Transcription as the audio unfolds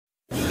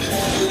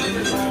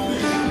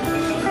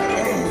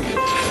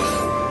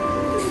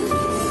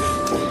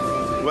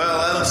Well,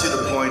 I don't see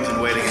the point in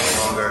waiting any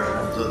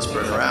longer, so let's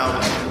bring her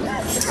out.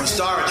 The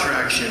star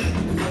attraction,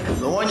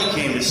 the one you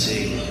came to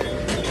see.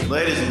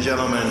 Ladies and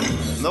gentlemen,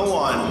 the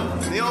one,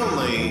 the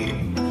only,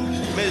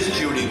 Miss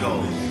Judy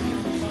Gold.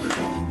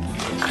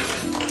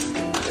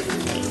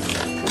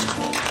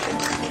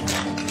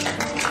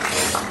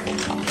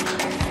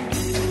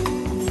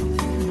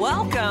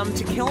 Welcome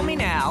to Kill Me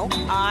Now.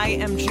 I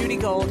am Judy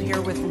Gold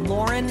here with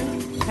Lauren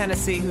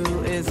Hennessy,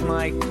 who is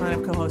my kind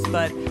of co-host,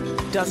 but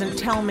doesn't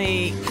tell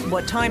me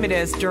what time it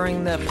is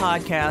during the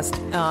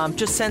podcast.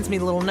 Just sends me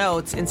little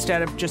notes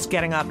instead of just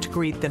getting up to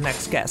greet the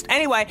next guest.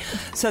 Anyway,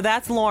 so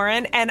that's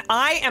Lauren, and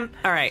I am,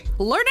 all right,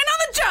 learning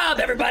on the job,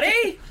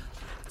 everybody.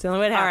 It's the only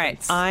way it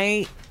happens. All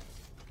right,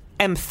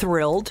 I am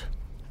thrilled,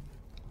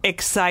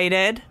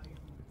 excited.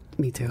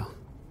 Me too.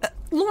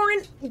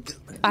 Lauren,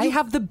 I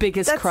have the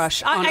biggest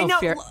crush on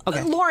Ophira.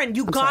 Okay. Lauren,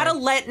 you gotta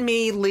let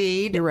me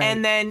lead, You're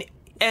right.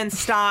 and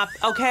stop.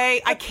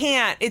 Okay, I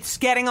can't. It's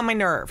getting on my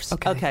nerves.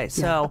 Okay.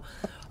 So,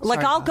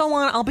 like, I'll go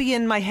on. I'll be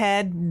in my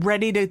head,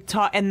 ready to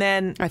talk, and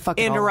then I fuck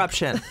it all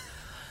interruption.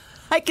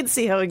 I can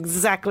see how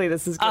exactly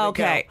this is going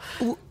to Okay,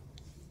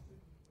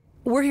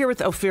 we're here with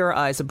Ophira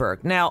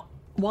Eisenberg. Now,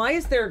 why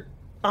is there?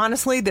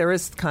 Honestly, there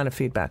is kind of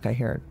feedback. I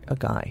hear a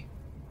guy.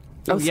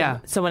 Oh, yeah.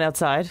 Someone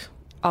outside.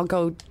 I'll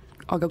go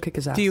kick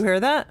his ass. Do you hear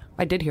that?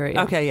 I did hear it,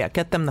 yeah. Okay, yeah.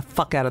 Get them the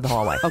fuck out of the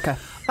hallway. Okay.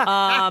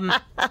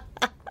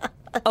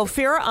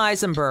 Ophira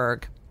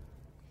Eisenberg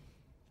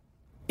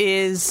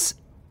is...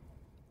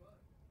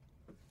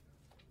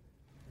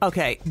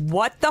 Okay,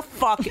 what the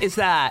fuck is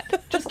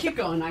that? Just keep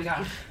going, I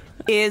got it.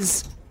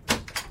 Is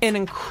an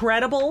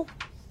incredible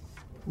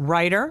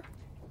writer,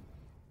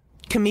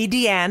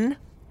 comedian.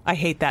 I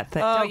hate that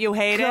thing. Oh, Don't you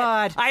hate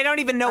God. it? I don't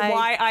even know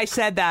why I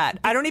said that.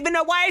 I don't even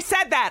know why I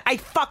said that. I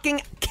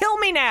fucking kill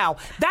me now.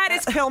 That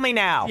is kill me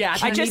now. Yeah,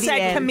 I just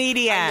said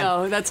comedian. I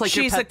know, that's like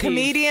your she's pet a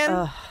comedian.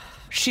 Ugh.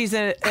 She's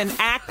an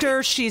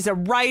actor. She's a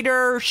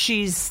writer.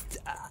 She's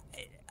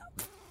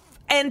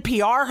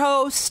NPR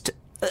host.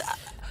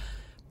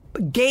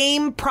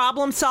 Game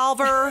problem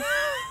solver.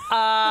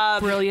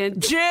 Brilliant.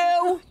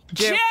 Jew.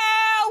 Ding,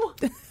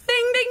 ding,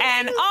 ding.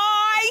 And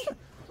I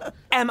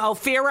am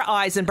Ophira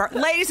Eisenberg.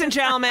 Ladies and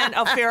gentlemen,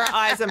 Ophira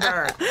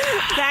Eisenberg.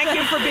 Thank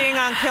you for being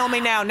on Kill Me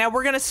Now. Now,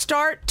 we're going to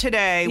start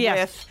today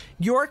with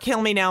your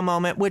Kill Me Now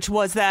moment, which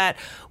was that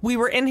we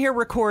were in here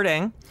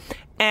recording.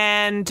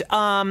 And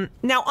now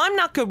I'm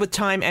not good with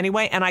time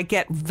anyway, and I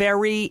get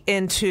very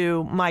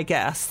into my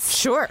guests.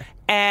 Sure.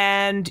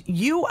 And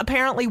you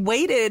apparently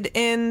waited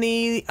in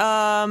the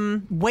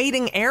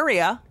waiting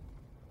area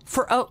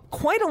for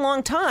quite a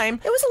long time.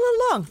 It was a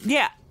little long.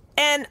 Yeah.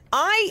 And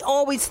I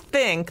always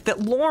think that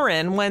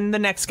Lauren, when the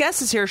next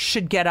guest is here,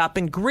 should get up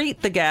and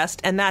greet the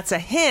guest, and that's a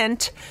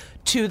hint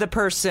to the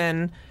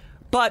person.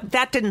 But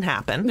that didn't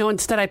happen. No,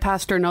 instead I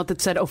passed her a note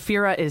that said,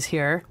 Ophira is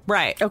here.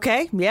 Right.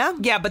 Okay, yeah.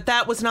 Yeah, but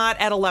that was not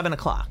at 11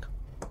 o'clock.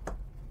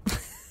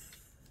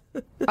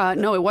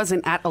 No, it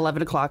wasn't at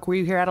 11 o'clock. Were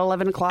you here at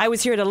 11 o'clock? I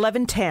was here at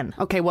 11:10.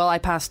 Okay, well, I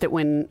passed it at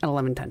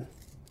 11:10.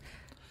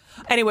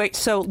 Anyway,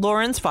 so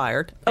Lauren's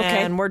fired,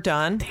 and we're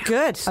done.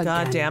 Good.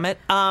 God damn it.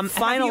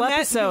 Final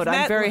episode.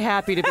 I'm very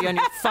happy to be on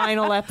your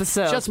final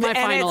episode. Just my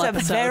final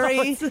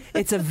episode.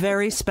 It's a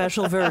very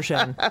special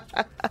version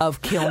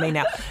of Kill Me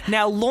Now.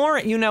 Now,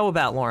 Lauren, you know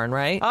about Lauren,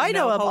 right? I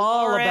know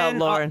all about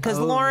Lauren. Because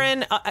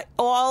Lauren,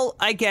 all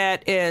I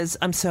get is,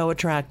 I'm so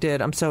attracted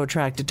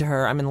to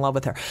her. I'm in love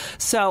with her.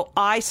 So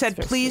I said,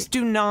 please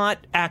do not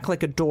act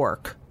like a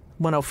dork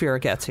when Ophira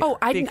gets here. Oh,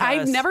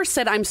 I've never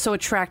said I'm so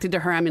attracted to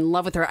her, I'm in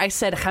love with her. I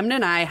said Hamna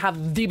and I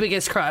have the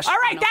biggest crush. All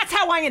right, that's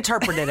how I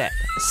interpreted it.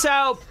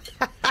 So,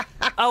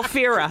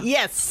 Ophira.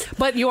 Yes.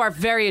 But you are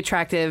very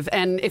attractive,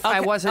 and if I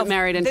wasn't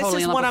married and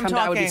totally in love with Hamna,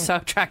 I would be so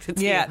attracted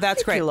to you. Yeah,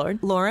 that's great.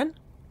 Thank you, Lauren.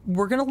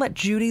 We're going to let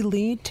Judy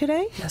lead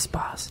today? Yes,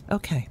 boss.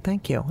 Okay,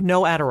 thank you.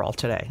 No Adderall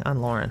today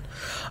on Lauren.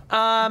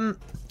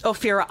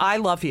 Ophira, I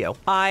love you.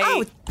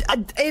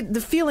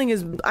 The feeling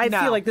is, I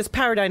feel like this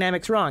power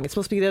dynamic's wrong. It's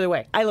supposed to be the other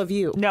way. I love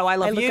you. No, I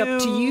love you. I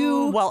look up to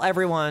you. Well,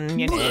 everyone,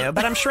 you know,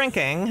 but I'm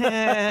shrinking.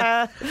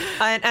 and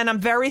I'm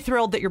very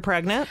thrilled that you're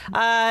pregnant.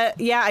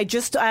 Yeah,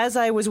 as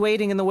I was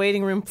waiting in the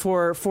waiting room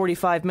for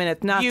 45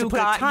 minutes, not to put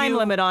a time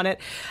limit on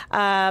it,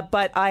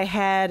 but I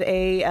had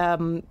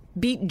a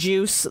beet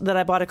juice that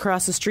I bought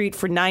across the street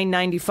for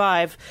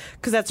 $9.95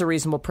 because that's a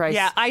reasonable price.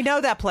 Yeah, I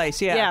know that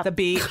place. Yeah. The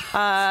beet.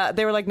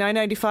 They were like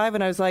 $9.95,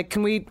 and I was like,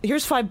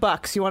 here's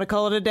 $5. You want to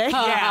call it a day?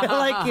 Yeah.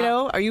 Like, you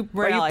know, are you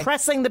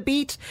pressing the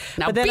beet?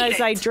 Now but then beat as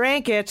I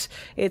drank it,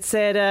 it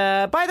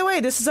said, by the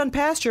way, this is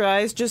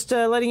unpasteurized. Just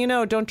letting you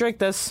know, don't drink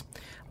this.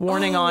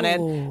 Warning on it.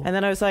 And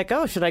then I was like,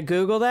 should I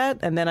Google that?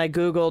 And then I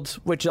Googled,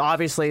 which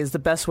obviously is the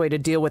best way to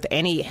deal with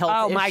any health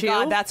issue. Oh, my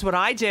God, that's what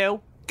I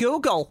do.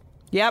 Google.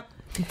 Yep.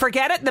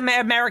 Forget it, the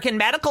American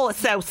Medical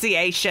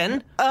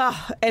Association.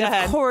 And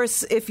of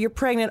course, if you're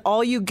pregnant,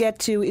 all you get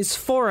to is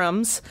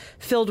forums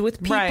filled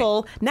with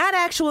people, not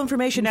actual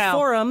information,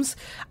 forums.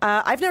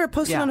 I've never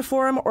posted on a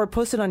forum or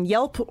posted on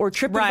Yelp or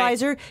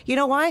TripAdvisor. Right. You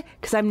know why?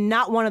 Because I'm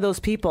not one of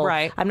those people.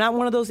 Right. I'm not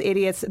one of those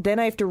idiots. Then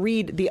I have to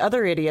read the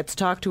other idiots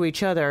talk to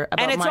each other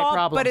about my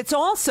problem. But it's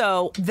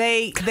also,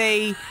 they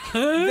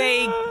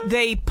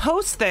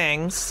post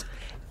things.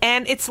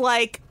 And it's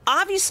like,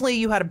 obviously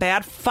you had a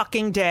bad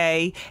fucking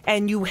day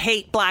and you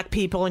hate black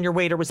people and your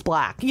waiter was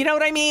black. You know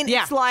what I mean?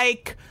 Yeah. It's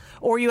like,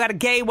 or you had a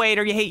gay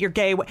waiter, you hate your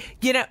gay waiter.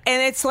 You know,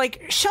 and it's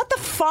like, shut the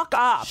fuck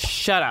up.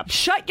 Shut up.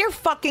 Shut your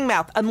fucking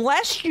mouth.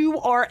 Unless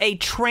you are a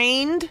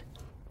trained,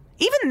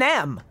 even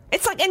them.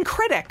 It's like in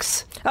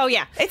critics. Oh,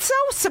 yeah. It's so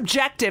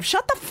subjective.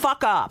 Shut the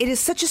fuck up. It is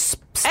such a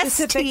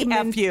specific,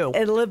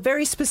 STFU. A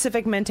very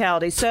specific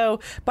mentality. So,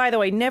 by the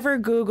way, never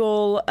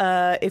Google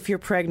if you're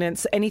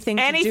pregnant anything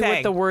to do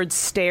with the word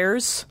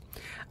stairs.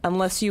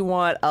 Unless you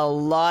want a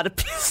lot of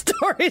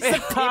stories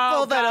of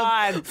people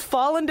that have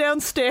fallen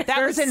downstairs.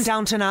 That was in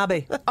Downton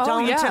Abbey.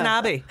 Downton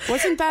Abbey.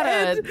 Wasn't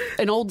that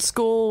an old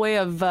school way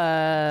of...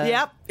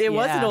 Yep, it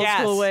was an old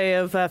school way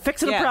of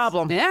fixing a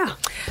problem. Yeah.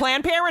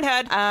 Planned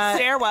Parenthood.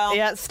 Stairwell.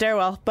 Yeah,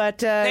 stairwell. But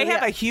they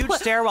have a huge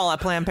stairwell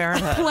at Planned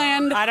Parenthood.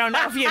 I don't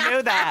know if you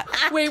knew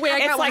that. Wait,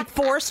 it's like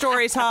 4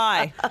 stories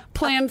high.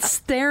 Planned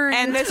Parenthood.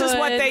 And this is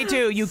what they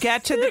do. You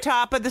get to the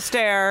top of the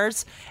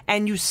stairs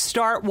and you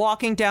start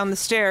walking down the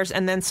stairs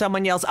and then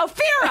someone yells,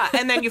 Ophira!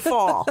 And then you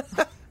fall.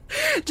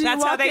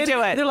 That's how they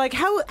do it. They're like,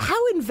 how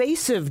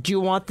invasive do you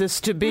want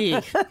this to be?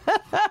 You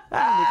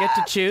get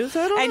to choose.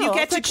 I don't know. And you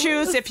get to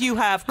choose if you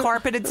have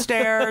carpeted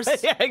stairs.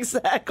 Yeah,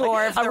 exactly.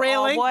 Or if a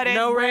railing. Wooden,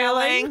 no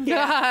railing.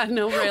 Yeah.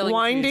 No railing.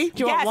 Windy.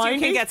 Do you want windy?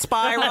 You can get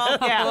spiral.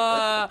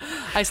 Yeah.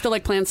 I still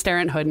like Planned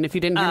Parenthood, and if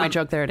you didn't hear my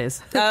joke, there it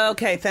is.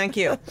 Okay, thank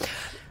you.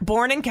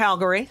 Born in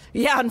Calgary.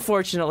 Yeah,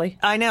 unfortunately.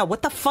 I know.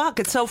 What the fuck?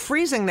 It's so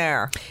freezing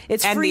there.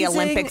 It's and freezing.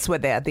 The Olympics were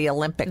there. The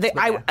Olympics were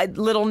there. A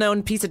little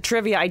known piece of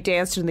trivia, I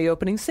danced in the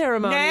opening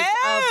ceremonies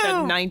of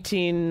the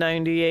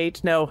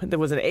 1998. No, there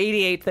was an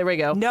 88. There we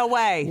go. No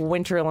way.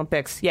 Winter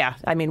Olympics. Yeah.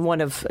 I mean,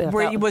 one of...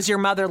 was your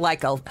mother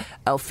like,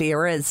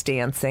 Ophira is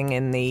dancing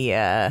in the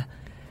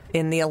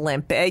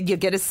Olympics? You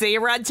get to see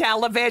her on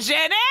television.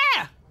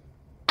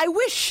 I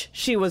wish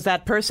she was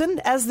that person.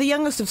 As the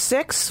youngest of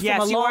 6.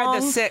 Yes, you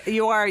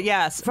are.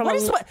 Yes.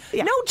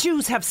 Yeah. No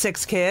Jews have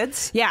 6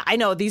 kids. Yeah, I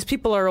know. These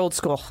people are old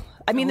school.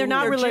 I mean, they're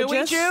not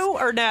religious. Jew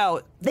or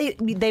no?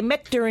 They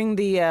met during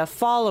the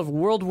fall of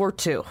World War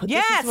II.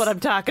 Yes, this is what I'm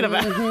talking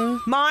about.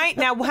 Mm-hmm.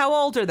 Now, how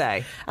old are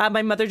they?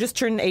 My mother just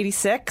turned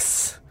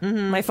 86.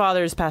 Mm-hmm. My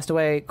father has passed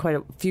away quite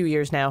a few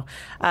years now.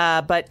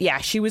 But yeah,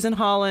 she was in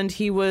Holland.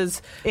 He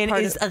was in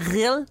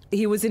Israel.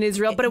 He was in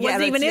Israel, but it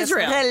wasn't even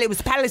Israel. It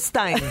was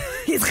Palestine.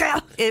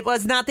 Israel. It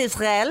was not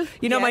Israel.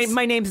 You know,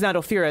 my name's not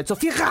Ophira. It's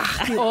Ophira.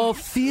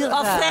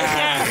 Ophira.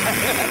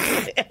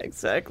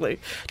 Exactly.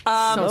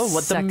 So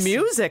what the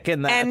music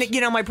in that? And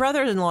you know, my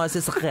brother-in-law is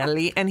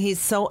Israeli, and he's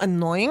so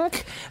annoying.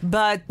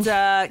 But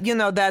you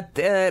know that.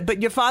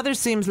 But your father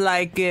seems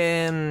like he's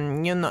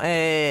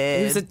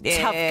a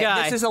tough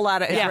guy. This is a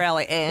lot of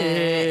Israeli.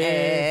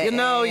 You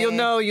know.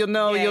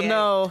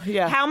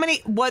 Yeah. How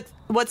many?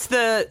 What's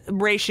the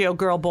ratio,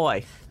 girl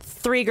boy?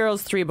 3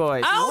 girls, 3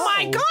 boys. Oh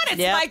my God!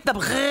 It's like the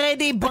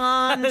Brady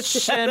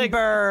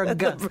Bunch-enberg.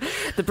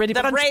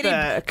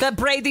 The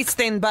Brady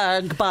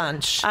Steinberg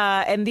bunch.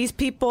 And these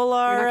people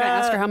are... You're not going to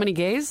ask her how many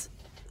gays?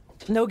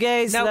 No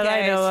gays that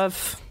I know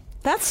of.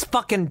 That's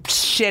fucking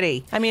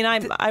shitty. I mean,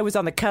 I was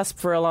on the cusp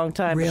for a long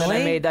time. Really?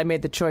 And then I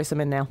made the choice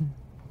I'm in now.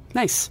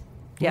 Nice.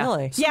 Yeah.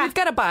 Really? So we've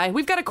got a bi.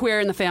 We've got a queer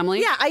in the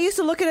family. Yeah, I used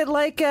to look at it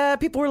like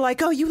people were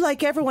like, oh, you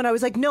like everyone. I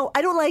was like, no,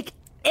 I don't like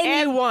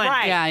anyone.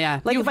 Right. Yeah.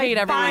 Like You if hate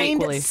I everyone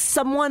find equally.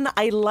 someone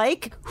I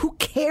like, who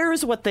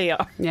cares what they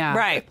are? Yeah.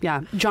 Right.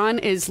 Yeah. John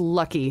is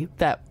lucky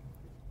that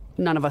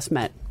none of us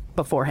met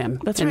before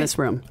him in this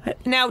room.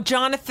 Now,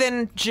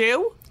 Jonathan,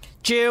 Jew?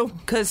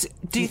 Because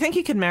do you think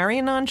he could marry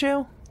a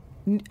non-Jew?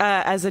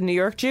 As a New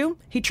York Jew,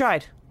 he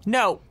tried.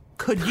 No.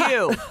 Could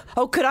you?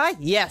 Oh, could I?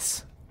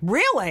 Yes.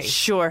 Really?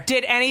 Sure.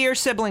 Did any of your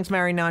siblings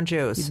marry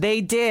non-Jews?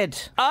 They did.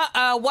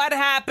 What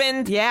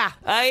happened? Yeah.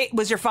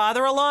 Was your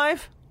father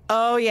alive?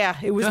 Oh, yeah.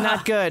 It was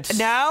not good.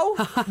 No?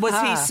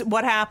 Was he?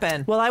 What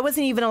happened? Well, I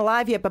wasn't even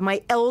alive yet, but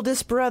my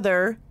eldest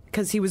brother,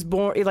 because he was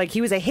born, like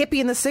he was a hippie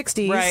in the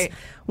 60s, right,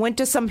 went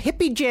to some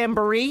hippie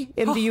jamboree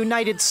in the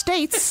United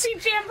States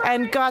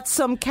and got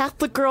some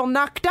Catholic girl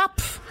knocked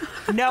up.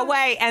 No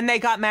way. And they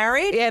got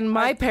married? And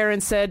my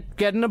parents said,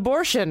 get an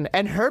abortion.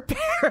 And her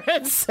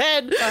parents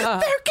said,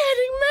 they're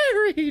getting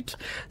married.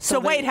 So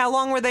wait, how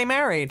long were they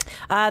married?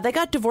 They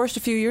got divorced a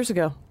few years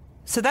ago.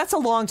 So that's a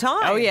long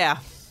time. Oh, yeah.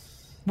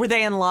 Were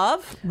they in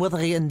love? Were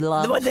they in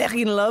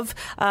love?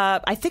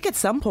 I think at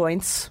some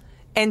points.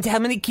 And how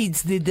many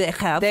kids did they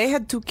have? They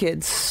had 2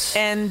 kids.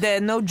 And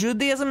no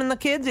Judaism in the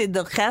kids?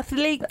 Either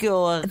Catholic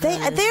or...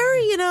 They're,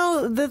 you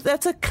know,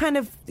 that's a kind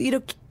of, you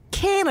know,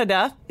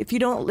 Canada, if you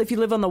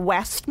live on the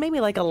West, maybe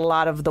like a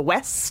lot of the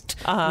West,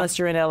 unless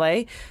you're in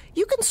LA,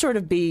 you can sort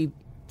of be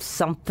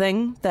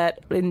something that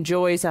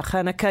enjoys a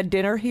Hanukkah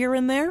dinner here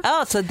and there.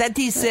 Oh, so that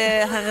is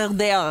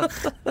there.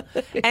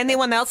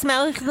 Anyone else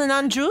married to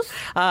non-Jews?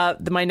 My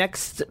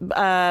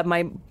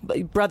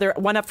brother,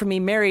 one up from me,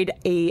 married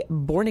a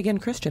born-again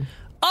Christian.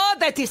 Oh,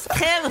 that is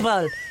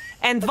terrible.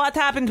 And what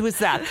happened with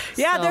that?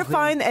 Yeah, they're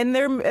fine, and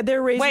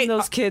they're raising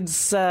those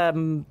kids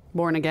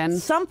born again.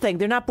 Something.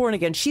 They're not born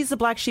again. She's the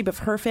black sheep of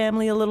her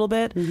family a little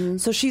bit. Mm-hmm.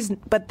 So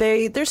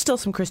there's still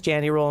some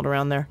Christianity rolling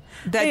around there.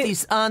 That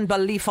is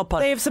unbelievable.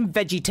 They have some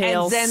Veggie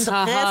Tales. And then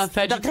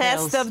the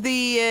rest of the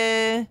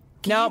kids?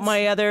 No,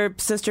 my other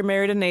sister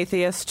married an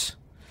atheist.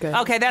 Good.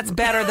 Okay, that's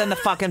better than the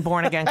fucking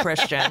born again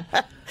Christian.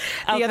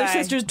 The other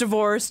sister's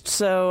divorced,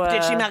 so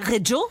did she marry a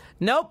Jew?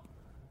 Nope.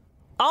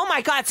 Oh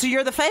my God! So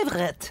you're the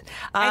favorite,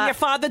 and your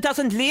father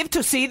doesn't live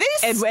to see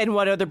this. And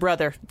what other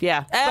brother?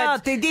 Yeah.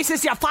 This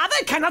is your father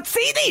cannot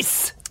see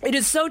this. It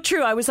is so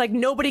true. I was like,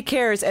 nobody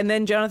cares. And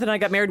then Jonathan and I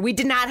got married. We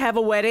did not have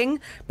a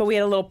wedding, but we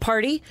had a little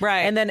party.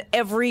 Right. And then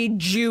every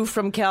Jew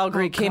from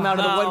Calgary came out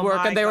of the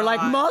woodwork, and they were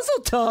like,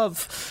 Mazel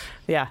Tov.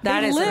 Yeah,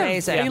 that is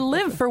amazing. They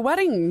live for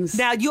weddings.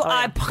 Now you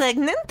are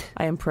pregnant.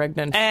 I am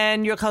pregnant,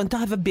 and you're going to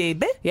have a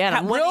baby. Yeah, and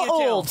I'm real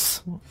old.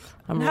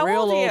 I'm How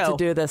real old to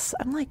do this.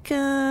 I'm like,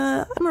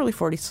 I'm early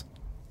 40s.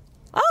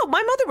 Oh,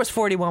 my mother was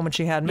 41 when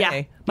she had me.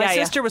 Yeah. My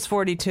sister was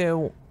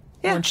 42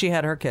 when she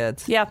had her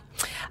kids. Yeah.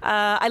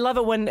 I love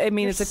it when,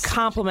 it's a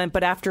compliment,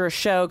 but after a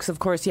show, because of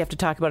course you have to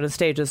talk about it on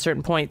stage at a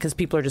certain point because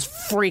people are just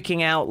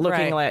freaking out,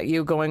 looking at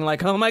you, going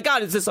like, oh my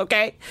God, is this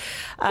okay?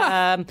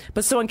 But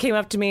someone came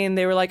up to me and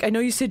they were like, I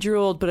know you said you're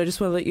old, but I just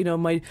want to let you know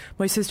my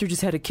sister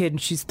just had a kid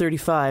and she's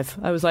 35.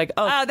 I was like,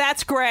 oh,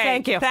 that's great.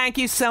 Thank you. Thank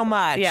you so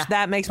much. Yeah.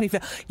 That makes me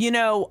feel,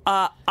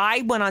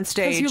 I went on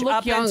stage you look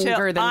up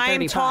younger until than 35.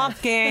 I'm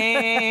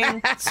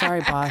talking. Sorry,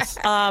 boss.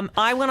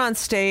 I went on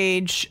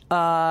stage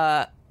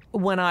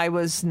when I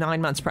was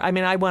 9 months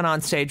pregnant. I went on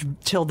stage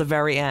till the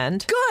very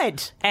end.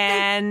 Good.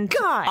 And Thank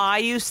God. I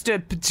used to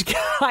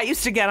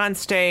get on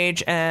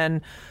stage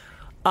and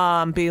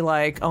be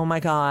like, oh my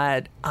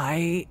God,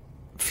 I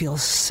feel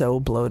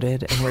so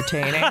bloated and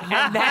retaining.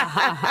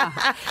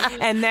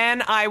 and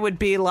then I would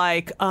be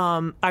like,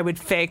 I would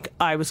fake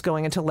I was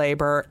going into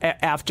labor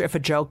after if a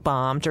joke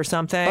bombed or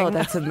something. Oh,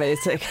 that's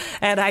amazing.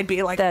 And I'd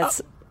be like,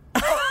 that's...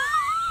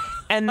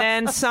 And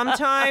then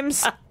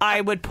sometimes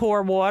I would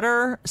pour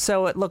water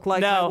so it looked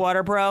like my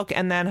water broke,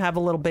 and then have a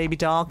little baby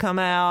doll come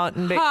out.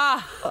 And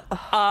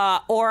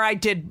or I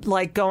did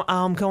like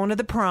going to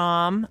the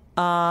prom.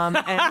 And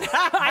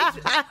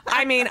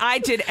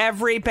I did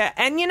every bit.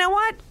 And you know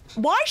what?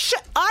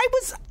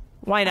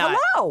 Why not?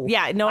 Hello.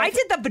 Yeah. No. I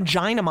did the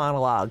vagina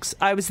monologues.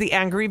 I was the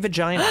angry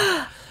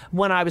vagina.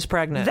 When I was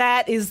pregnant.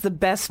 That is the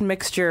best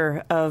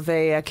mixture of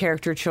a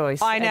character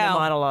choice. I know. And a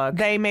monologue.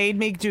 They made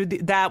me do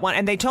that one,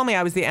 and they told me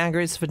I was the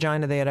angriest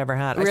vagina they had ever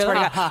had. I really? swear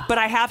to God. But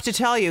I have to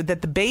tell you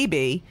that the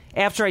baby,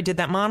 after I did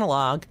that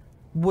monologue,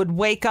 would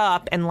wake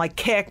up and like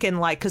kick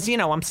and like, because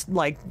I'm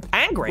like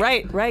angry.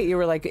 Right. You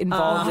were like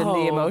involved in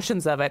the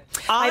emotions of it.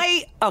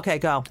 Okay,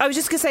 go. I was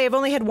just gonna say I've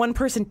only had one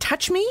person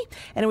touch me,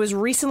 and it was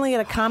recently at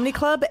a comedy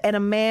club, and a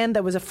man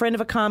that was a friend of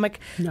a comic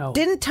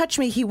didn't touch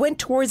me. He went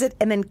towards it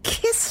and then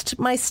kissed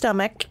my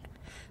stomach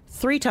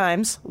 3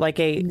 times, like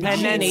and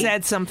then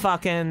said some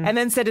fucking, and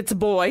then said it's a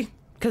boy.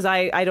 Because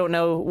I don't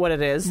know what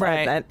it is.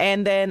 Right.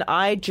 And then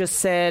I just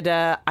said,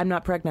 I'm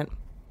not pregnant.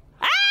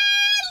 I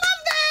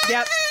love that!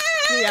 Yep.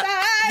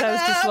 That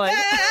was just like...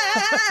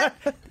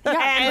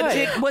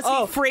 was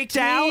he freaked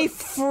out? He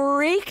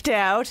freaked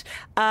out.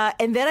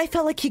 And then I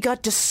felt like he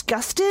got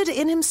disgusted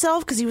in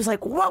himself because he was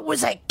like, what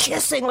was I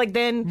kissing? Like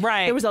then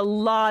there was a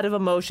lot of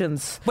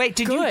emotions. Wait,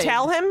 did you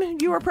tell him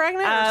you were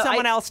pregnant or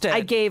someone else did?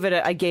 I gave it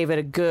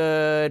a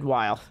good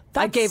while.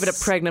 I gave it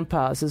a pregnant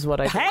pause is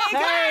what I did.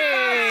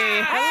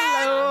 Hey!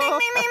 Hello!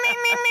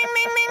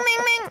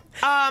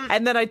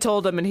 And then I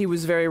told him, and he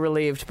was very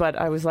relieved. But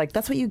I was like,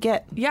 "That's what you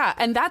get." Yeah,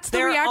 and that's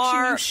the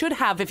reaction you should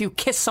have if you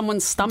kiss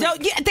someone's stomach. No,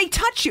 yeah, they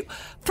touch you.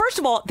 First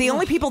of all, the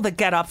only people that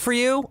get up for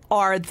you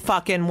are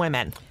fucking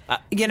women.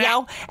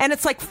 And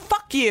it's like,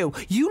 fuck you.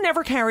 You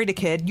never carried a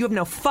kid. You have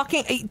no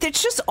fucking...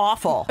 It's just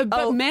awful.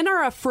 But men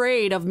are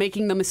afraid of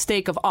making the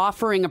mistake of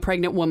offering a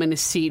pregnant woman a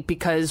seat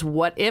because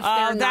what if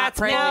they're not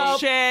pregnant?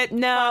 Bullshit.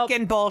 No.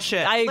 Fucking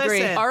bullshit. I agree.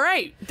 Listen. All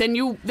right.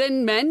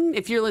 Then men,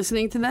 if you're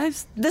listening to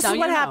this is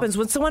what happens.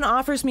 When someone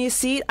offers me a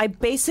seat, I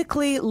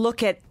basically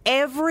look at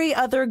every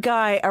other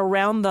guy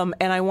around them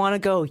and I want to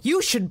go,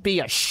 you should be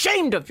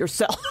ashamed of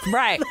yourself.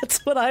 Right.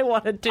 That's what I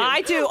want to do.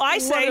 I do. I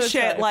say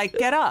shit like,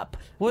 get up.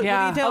 What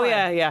are you doing? Oh,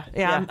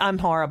 yeah. I'm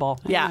horrible.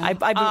 Yeah,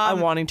 I'm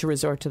wanting to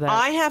resort to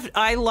that.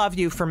 I love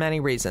you for many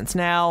reasons.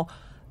 Now,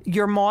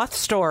 your moth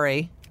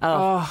story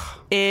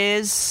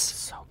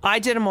is... I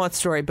did a moth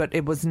story, but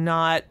it was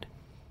not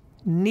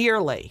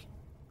nearly...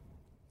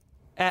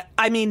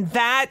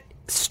 that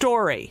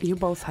story... You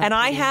both have... And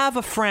I have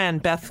a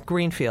friend, Beth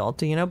Greenfield.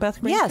 Do you know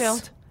Beth Greenfield?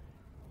 Yes.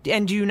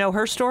 And do you know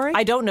her story?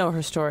 I don't know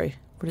her story.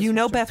 You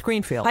know Beth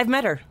Greenfield? I've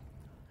met her.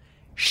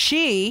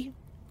 She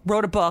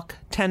wrote a book,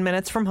 10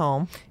 Minutes from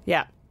Home.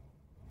 Yeah.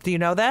 Do you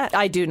know that?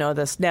 I do know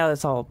this. Now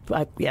that's all...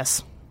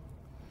 yes.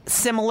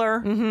 Similar,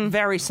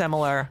 very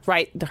similar.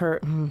 Right.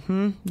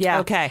 Yeah.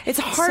 Okay. It's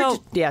hard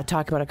to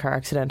talk about a car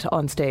accident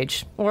on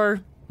stage.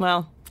 Or,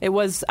 well, it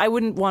was, I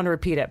wouldn't want to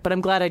repeat it, but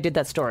I'm glad I did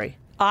that story.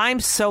 I'm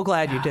so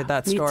glad you did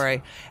that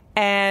story.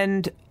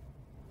 And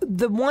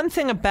the one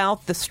thing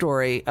about the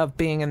story of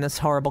being in this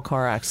horrible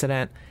car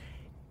accident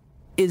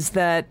is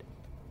that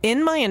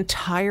in my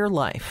entire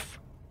life,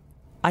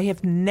 I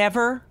have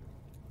never,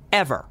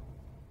 ever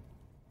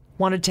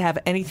wanted to have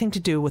anything to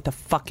do with a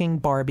fucking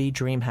Barbie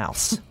dream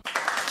house.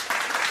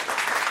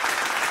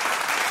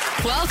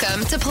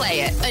 Welcome to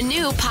Play It, a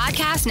new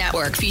podcast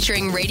network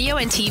featuring radio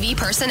and TV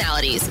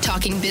personalities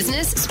talking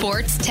business,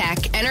 sports,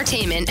 tech,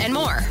 entertainment, and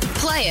more.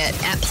 Play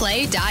it at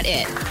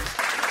play.it.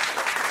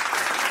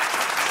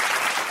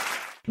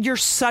 You're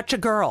such a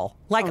girl.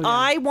 Like,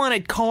 I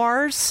wanted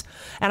cars,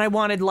 and I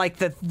wanted, like,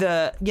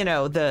 the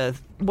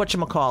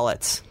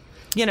whatchamacallits.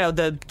 You know,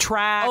 the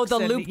tracks. Oh, the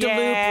loop-de-loop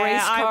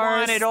race cars. I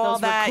wanted all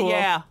Those were that. cool.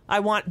 Yeah,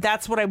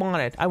 that's what I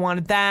wanted. I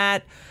wanted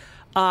that.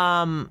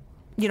 I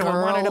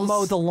wanted to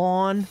mow the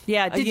lawn.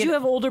 Yeah. Did you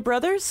have older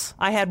brothers?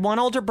 I had one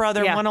older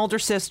brother, one older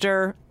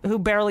sister who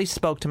barely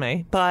spoke to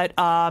me, but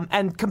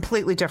and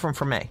completely different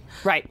from me.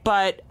 Right.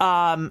 But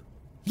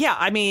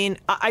I mean,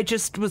 I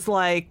just was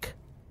like,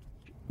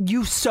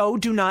 you so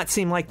do not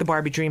seem like the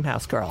Barbie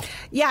Dreamhouse girl.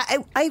 Yeah,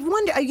 I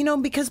wonder,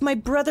 because my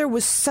brother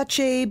was such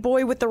a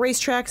boy with the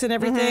racetracks and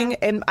everything,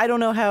 and I don't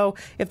know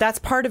if that's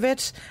part of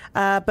it,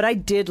 but I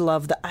did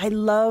I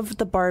love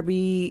the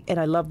Barbie, and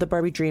I love the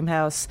Barbie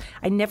Dreamhouse.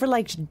 I never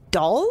liked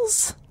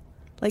dolls.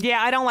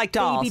 I don't like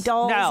dolls.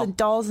 Baby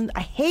dolls and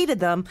I hated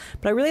them,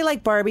 but I really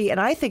liked Barbie, and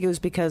I think it was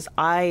because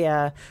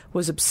I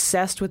was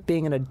obsessed with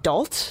being an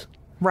adult.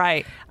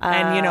 Right.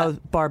 And,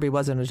 Barbie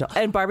was an adult.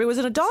 And Barbie was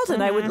an adult,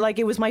 and I would,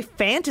 it was my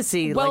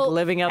fantasy,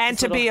 living out and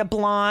to be a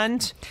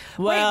blonde.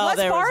 Well, wait,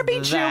 was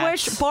Barbie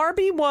Jewish?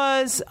 Barbie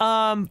was...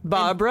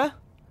 Barbara?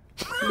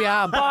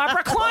 Yeah,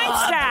 Barbara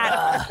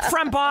Kleinstadt.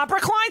 From Barbara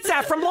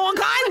Kleinstadt from Long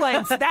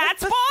Island.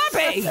 That's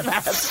Barbie.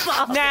 That's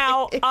Barbie.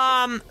 Now,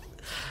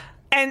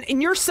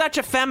 and you're such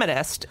a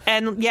feminist,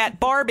 and yet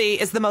Barbie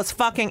is the most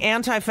fucking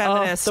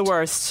anti-feminist. Oh,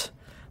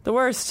 the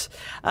worst.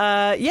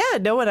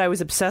 And I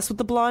was obsessed with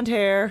the blonde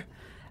hair.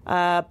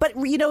 But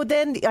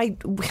then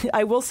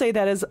I will say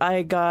that as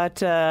I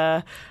got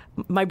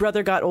my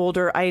brother got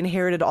older, I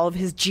inherited all of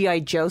his G.I.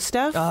 Joe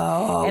stuff.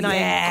 Oh, and I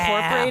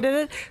incorporated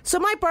it. So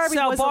my Barbie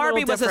was a little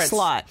different.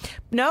 slut.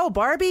 No,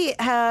 Barbie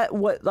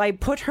I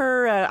put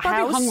her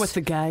house hung with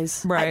the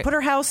guys. Right. I put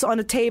her house on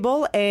a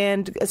table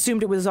and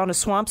assumed it was on a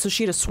swamp, so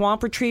she had a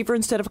swamp retriever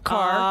instead of a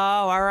car.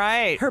 Oh, all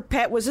right. Her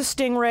pet was a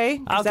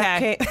stingray.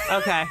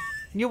 Okay.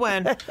 You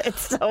win.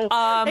 It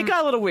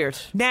got a little weird.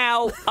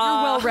 Now, you're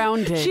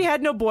well-rounded. She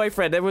had no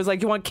boyfriend. It was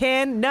like, you want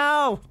Ken?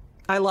 No.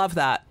 I love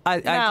that.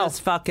 I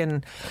just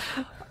fucking...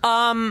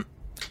 I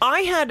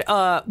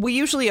had... we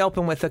usually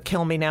open with a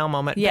kill me now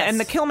moment. Yes.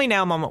 And the kill me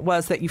now moment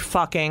was that you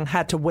fucking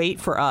had to wait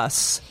for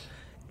us.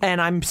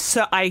 And I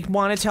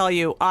want to tell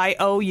you, I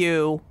owe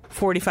you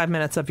 45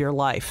 minutes of your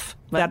life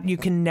that you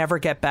can never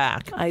get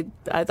back.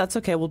 That's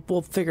okay.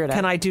 We'll figure it out.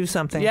 Can I do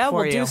something for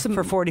we'll you? Do some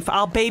for 45.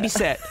 I'll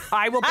babysit.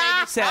 I will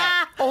babysit.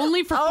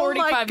 Only for 45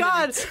 minutes. Oh my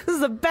God. This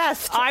is the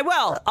best. I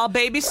will. I'll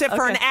babysit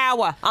for an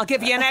hour. I'll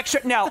give you an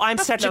extra. No, I'm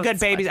such a good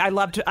baby. I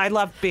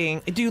love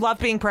being. Do you love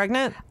being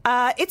pregnant?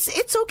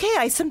 It's okay.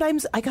 I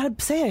sometimes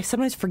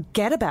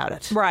forget about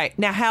it. Right.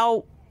 Now,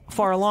 how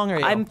far along are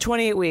you? I'm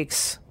 28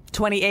 weeks.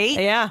 28?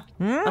 Yeah.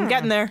 I'm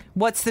getting there.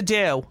 What's the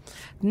due?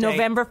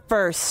 November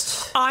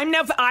 1st.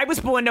 I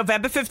was born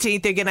November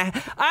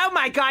 15th. Oh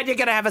my God, you're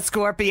going to have a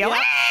Scorpio.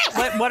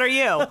 Yeah. What are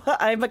you?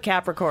 I'm a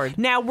Capricorn.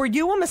 Now, were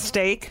you a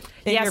mistake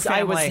in your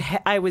family?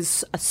 I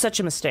was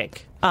such a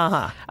mistake.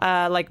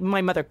 Uh-huh.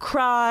 My mother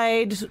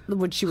cried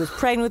when she was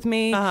pregnant with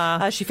me.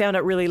 She found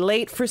out really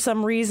late for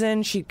some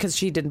reason because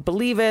she didn't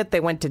believe it.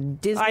 They went to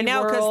Disney World. I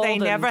know, because they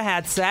never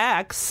had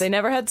sex. They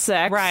never had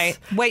sex. Right.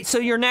 Wait, so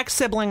your next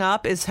sibling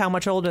up is how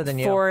much older than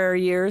you?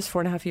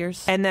 4.5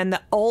 years. And then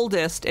the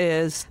oldest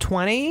is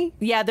 20?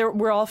 Yeah,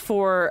 we're all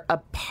 4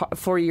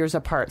 years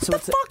apart. So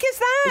what the fuck is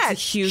that? It's a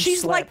huge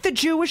She's slip. Like the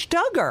Jewish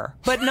Duggar,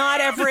 but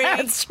not every...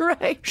 That's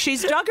right.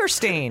 She's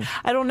Duggarstein.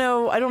 I don't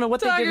know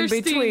what they did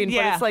in between,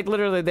 yeah. But it's like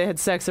literally they had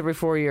sex every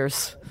 4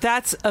 years.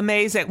 That's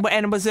amazing.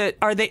 And was it?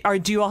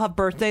 Do you all have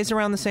birthdays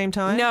around the same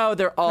time? No,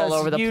 they're all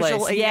over the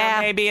place. Yeah,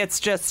 maybe it's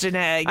just an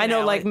egg. I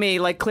know, like me,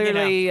 like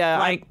clearly,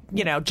 July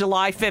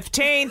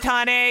 15th,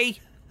 honey.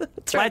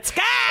 Let's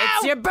go.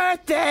 It's your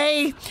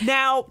birthday.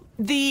 Now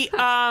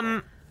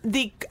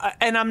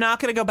and I'm not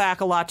going to go back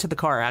a lot to the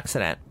car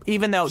accident,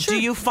 even though, do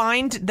you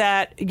find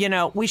that,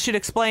 we should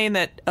explain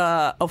that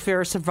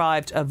Ophira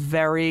survived a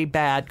very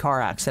bad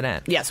car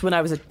accident? Yes, when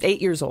I was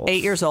 8 years old.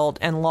 8 years old,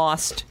 and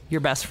lost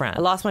your best friend.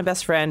 I lost my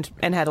best friend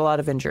and had a lot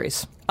of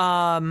injuries.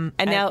 Now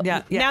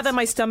that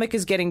my stomach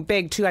is getting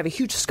big, too, I have a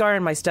huge scar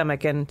in my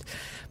stomach, and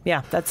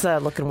yeah, that's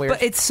looking weird.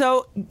 But it's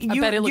so... I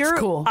bet it looks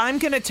cool. I'm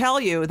going to tell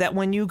you that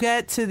when you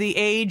get to the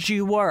age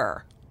you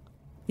were...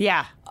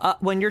 Yeah.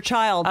 When your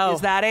child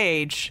is that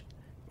age,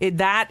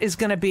 that is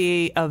going to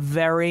be a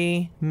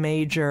very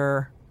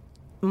major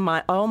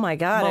Oh my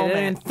God! moment.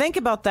 I didn't even think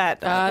about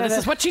that. This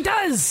is what she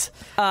does.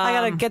 I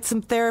gotta get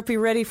some therapy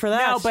ready for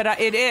that. No, but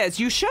it is.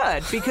 You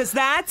should, because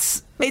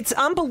it's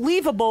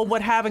unbelievable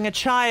what having a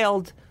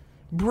child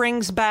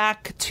brings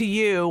back to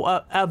you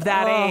of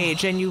that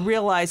age, and you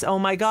realize, oh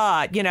my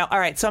God, all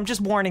right, so I'm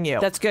just warning you.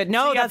 That's good.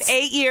 No, so you have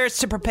 8 years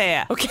to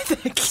prepare. Okay,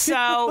 thank you.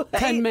 So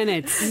 10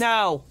 minutes.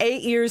 No.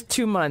 8 years,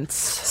 2 months.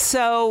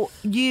 So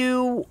do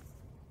you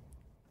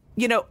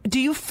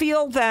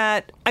feel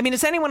that,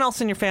 is anyone else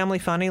in your family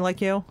funny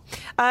like you?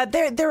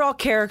 They're all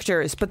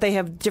characters, but they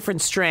have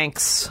different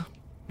strengths.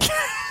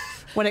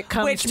 When it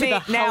comes to the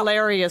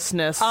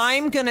hilariousness.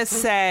 I'm going to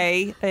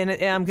say, and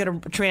I'm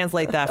going to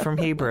translate that from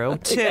Hebrew,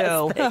 too.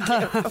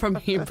 Yes, from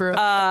Hebrew.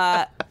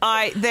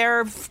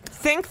 They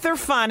think they're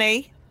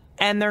funny,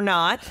 and they're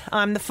not.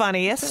 I'm the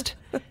funniest.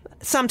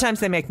 Sometimes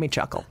they make me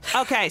chuckle.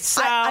 Okay,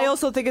 so... I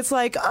also think it's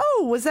like,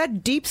 was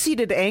that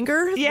deep-seated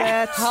anger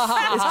that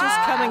is just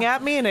coming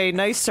at me in a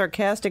nice,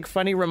 sarcastic,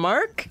 funny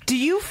remark? Do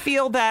you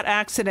feel that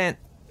accident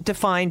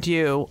defined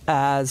you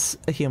as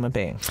a human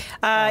being?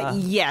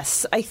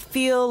 Yes. I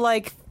feel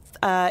like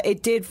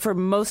it did for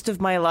most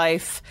of my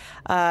life.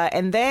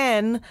 And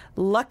then,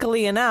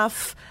 luckily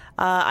enough,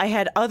 I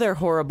had other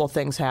horrible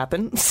things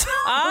happen. So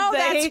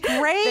that's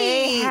great.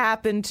 They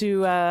happened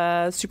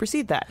to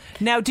supersede that.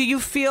 Now, do you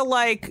feel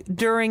like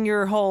during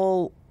your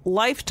whole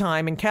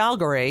lifetime in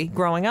Calgary,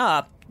 growing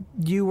up,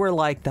 you were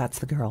like, that's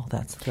the girl,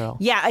 that's the girl?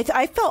 Yeah,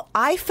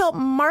 I felt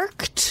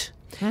marked.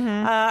 Mm-hmm.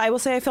 I will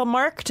say I felt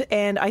marked,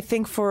 and I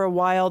think for a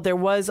while there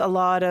was a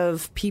lot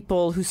of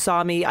people who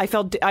saw me. I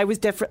felt I was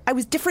different. I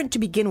was different to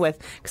begin with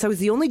because I was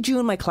the only Jew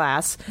in my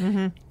class.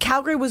 Mm-hmm.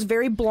 Calgary was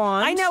very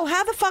blonde. I know.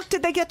 How the fuck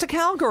did they get to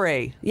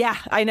Calgary? Yeah,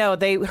 I know.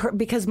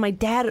 Because my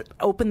dad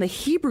opened the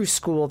Hebrew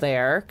school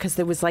there because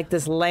there was like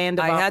this land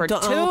of opportunity. I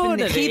had to open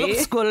the Hebrew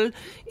school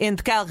in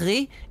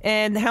Calgary,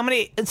 and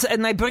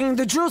they bring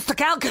the Jews to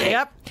Calgary.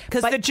 Yep,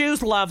 because the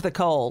Jews love the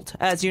cold,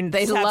 as you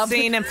have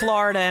seen in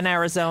Florida and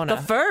Arizona.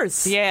 The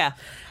first. Yeah.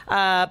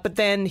 But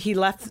then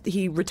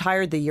he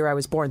retired the year I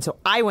was born, so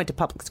I went to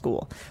public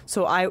school.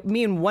 So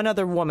me and one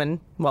other woman,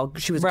 well,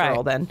 she was a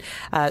girl then,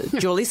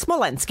 Julie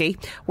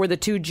Smolensky, were the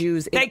two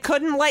Jews. They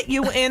couldn't let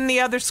you in the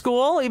other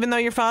school, even though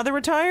your father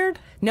retired?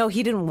 No,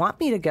 he didn't want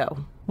me to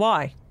go.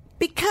 Why?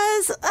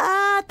 Because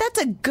that's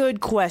a good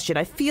question.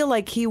 I feel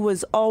like he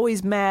was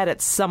always mad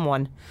at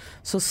someone.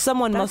 So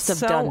someone must have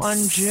done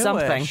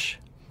something.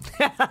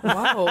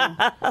 Whoa.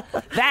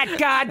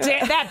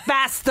 That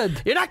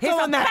bastard. You're not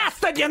going there.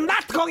 Bastard. You're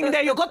not going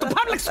there. You go to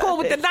public school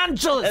with the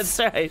non-Jews. That's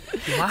right.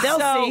 Wow.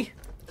 They'll see.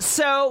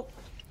 So,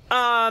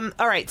 all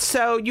right.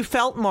 So you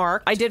felt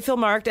marked. I did feel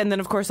marked, and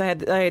then of course I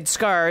had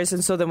scars,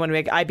 and so then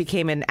when I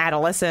became an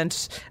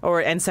adolescent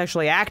and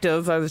sexually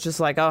active, I was just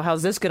like, oh,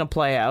 how's this going to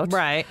play out?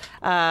 Right.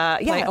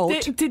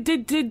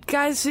 Did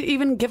guys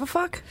even give a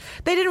fuck?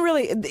 They didn't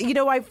really.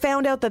 I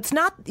found out that's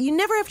not. You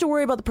never have to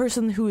worry about the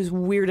person who is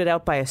weirded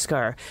out by a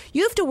scar.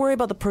 You have to worry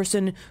about the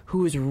person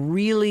who is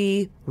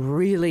really,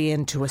 really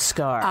into a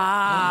scar.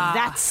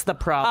 That's the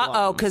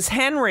problem. Because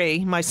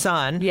Henry, my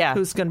son,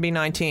 who's going to be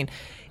 19.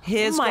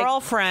 His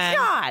girlfriend,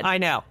 God. I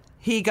know,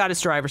 he got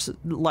his driver's.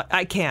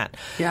 I can't.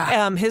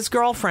 Yeah. His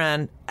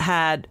girlfriend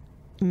had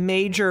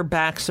major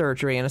back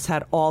surgery and has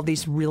had all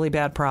these really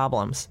bad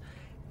problems.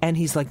 And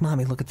he's like,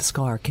 "Mommy, look at the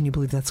scar. Can you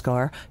believe that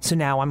scar?" So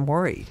now I'm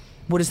worried.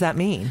 What does that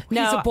mean?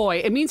 No. He's a boy.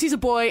 It means he's a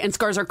boy, and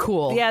scars are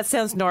cool. Yeah, it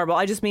sounds normal.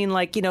 I just mean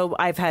I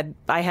had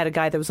a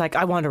guy that was like,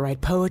 I want to write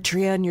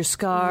poetry on your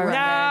scar.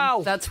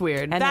 No, that's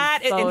weird. And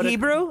that in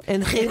Hebrew?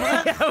 In Hebrew?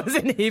 That was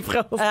in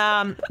Hebrew.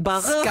 Baruch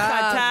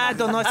atah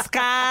Adonai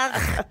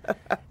skar,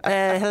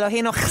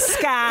 Eloheinu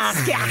skar.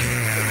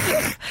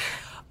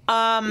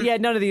 Yeah,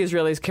 none of the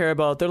Israelis care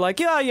about. They're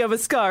like, yeah, you have a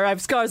scar. I have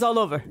scars all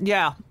over.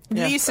 Yeah.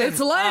 Listen, it's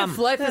life.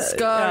 Life is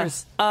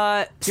scars.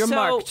 You're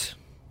marked.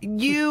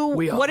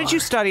 What did you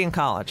study in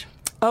college?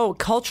 Oh,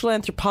 cultural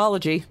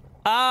anthropology.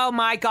 Oh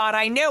my God,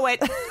 I knew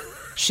it.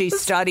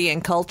 She's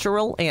studying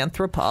cultural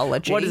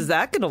anthropology. What is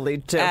that going to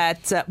lead to?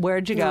 At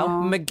where'd you go?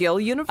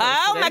 McGill University.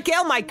 Oh,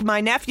 McGill.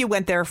 My nephew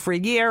went there for a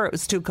year. It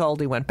was too cold.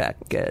 He went back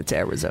to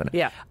Arizona.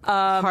 Yeah.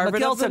 Harvard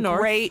McGill's of the a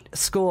North. Great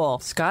school.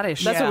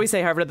 Scottish. That's what we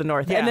say, Harvard of the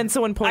North. Yeah. And then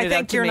someone pointed out to me. I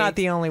think you're not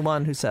the only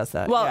one who says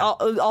that. Well,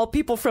 all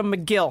people from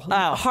McGill.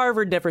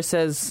 Harvard never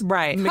says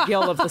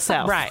McGill of the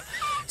South. Right.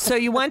 So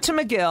you went to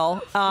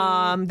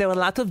McGill. There were a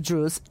lot of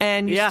Jews.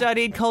 And you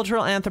studied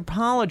cultural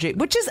anthropology,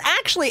 which is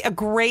actually a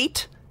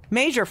great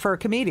major for a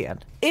comedian.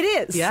 It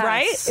is,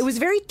 right? It was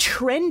very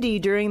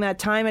trendy during that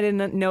time. I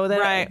didn't know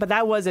that, but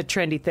that was a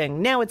trendy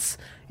thing. Now it's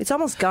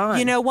almost gone.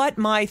 You know what?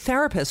 My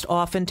therapist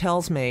often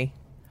tells me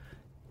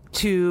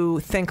to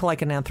think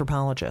like an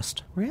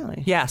anthropologist.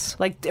 Really? Yes.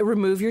 Like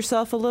remove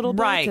yourself a little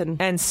bit? Right.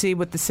 And see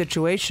what the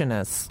situation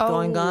is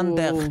going on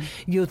there.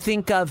 You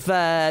think of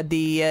that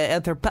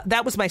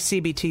was my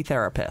CBT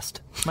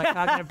therapist, my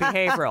cognitive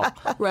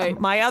behavioral. Right.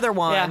 My other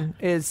one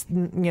is,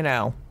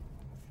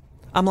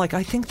 I'm like,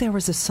 I think there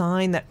was a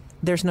sign that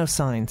there's no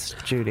signs,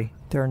 Judy.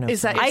 There are no signs.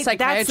 Is that your psychiatrist?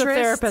 That's the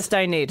therapist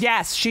I need.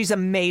 Yes, she's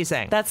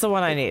amazing. That's the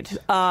one I need.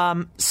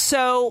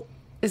 So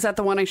Is that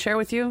the one I share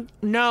with you?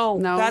 No.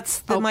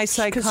 That's my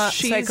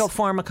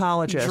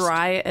psychopharmacologist.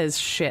 Dry as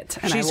shit.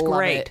 And she's I love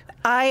great. It.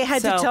 I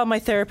had to tell my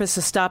therapist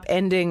to stop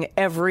ending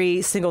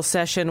every single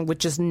session with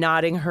just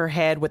nodding her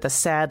head with a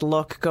sad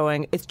look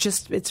going,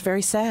 it's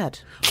very sad.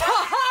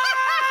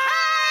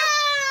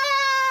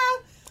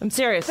 I'm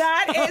serious.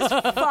 That is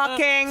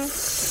fucking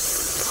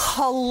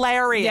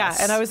hilarious. Yeah,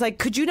 and I was like,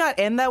 could you not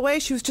end that way?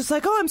 She was just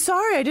like, oh, I'm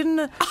sorry. I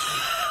didn't...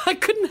 I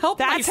couldn't help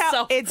myself. That's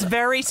how it's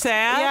very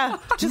sad. Yeah.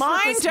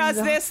 Mine does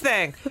this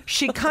thing.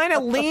 She kind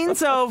of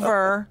leans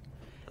over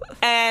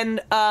and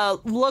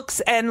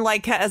looks and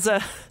like has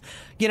a,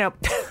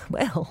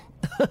 well,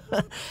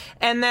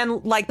 and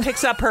then like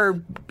picks up her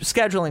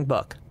scheduling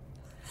book.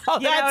 Oh,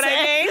 you know what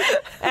I mean?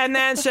 And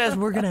then says,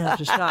 we're going to have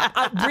to stop.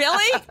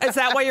 Really? Is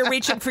that why you're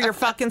reaching for your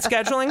fucking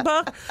scheduling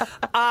book?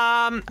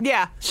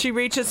 Yeah, she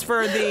reaches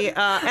for the,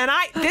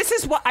 this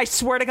is what, I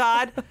swear to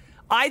God,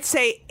 I'd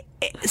say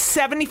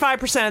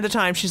 75% of the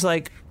time she's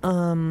like,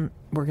 we're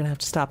going to have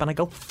to stop. And I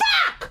go,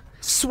 fuck!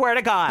 Swear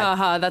to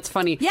God. That's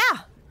funny. Yeah.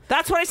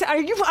 That's what I said.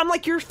 I'm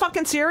like, you're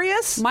fucking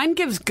serious? Mine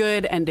gives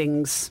good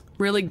endings.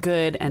 Really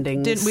good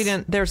endings.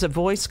 There's a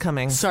voice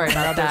coming. Sorry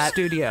about that.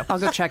 Studio. I'll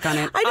go check on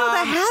it. I know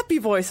the happy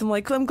voice. I'm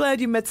like, I'm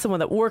glad you met someone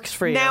that works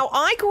for you. Now,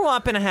 I grew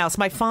up in a house.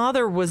 My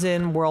father was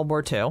in World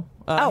War II.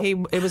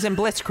 It was in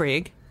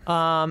Blitzkrieg.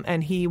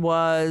 And he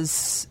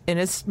was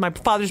my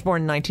father's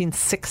born in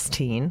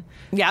 1916.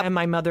 Yeah. And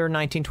my mother in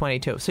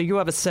 1922. So you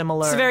have a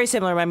similar. It's very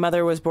similar. My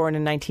mother was born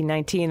in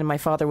 1919 and my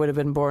father would have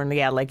been born,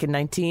 like in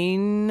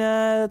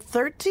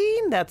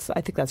 1913. I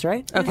think that's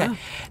right. Okay. Yeah.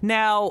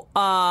 Now,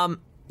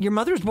 your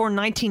mother was born in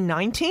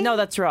 1919? No,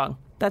 that's wrong.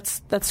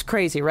 That's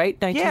crazy, right?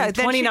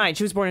 1929.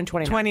 She was born in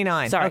 29.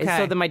 29. Sorry. Okay.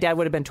 So then my dad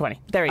would have been 20.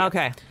 There you go.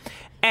 Okay.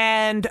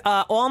 And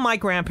all my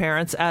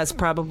grandparents, as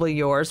probably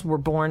yours, were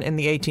born in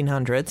the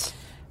 1800s.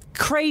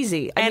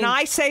 Crazy.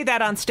 I say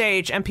that on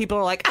stage, and people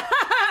are like,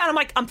 and I'm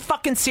like, I'm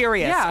fucking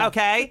serious,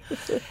 okay?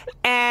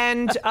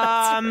 And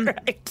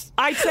right.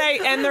 I say,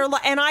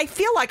 and I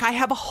feel like I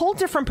have a whole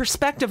different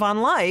perspective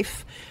on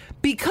life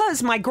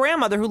because my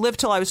grandmother, who lived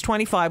till I was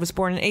 25, was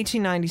born in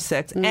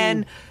 1896,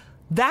 and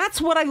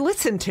that's what I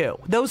listened to.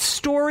 Those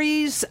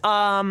stories,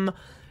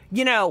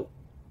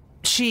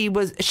 she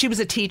was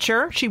a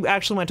teacher. She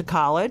actually went to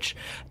college,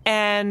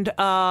 and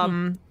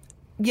and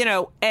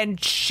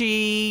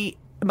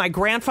my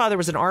grandfather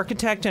was an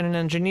architect and an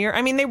engineer.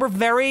 I mean, they were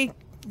very,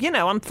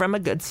 I'm from a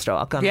good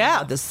stock.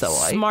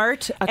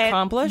 Smart,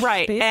 accomplished,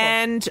 right?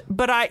 people.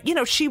 But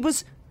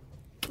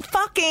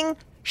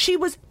she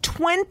was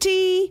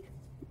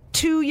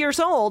 22 years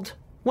old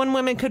when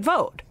women could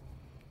vote.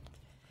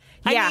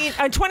 Yeah.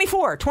 I mean,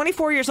 24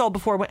 years old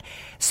before.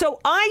 So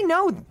I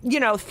know,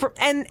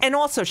 and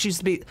also she used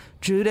to be,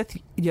 Judith,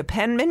 your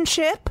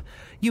penmanship,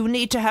 you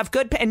need to have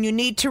good, and you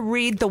need to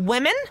read the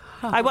women.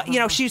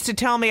 She used to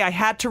tell me I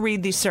had to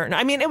read these certain.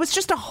 I mean, it was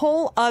just a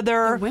whole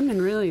other. The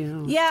women, really?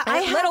 Yeah,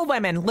 little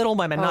women, not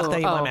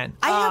the women.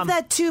 I have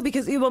that too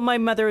because my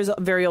mother is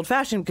very old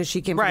fashioned because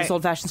she came from this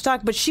old fashioned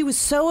stock, but she was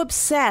so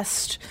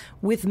obsessed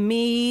with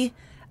me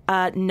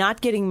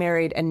not getting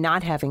married and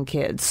not having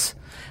kids.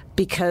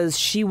 Because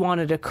she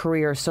wanted a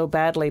career so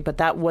badly, but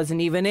that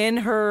wasn't even in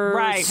her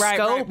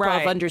scope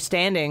of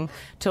understanding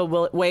till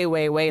way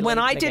late. When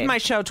I did my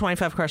show,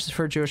 25 Questions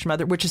for a Jewish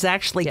Mother, which is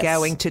actually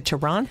going to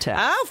Toronto.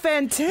 Oh,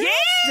 fantastic.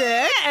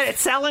 Yeah! And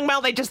it's selling well.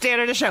 They just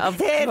added a show.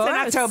 It's in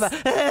October.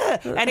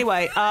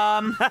 Anyway,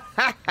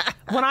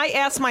 when I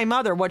asked my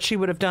mother what she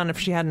would have done if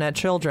she hadn't had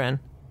children,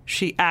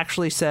 she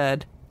actually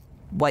said,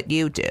 what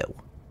you do.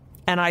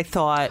 And I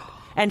thought...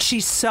 And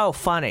she's so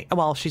funny.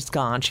 Well, she's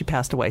gone. She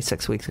passed away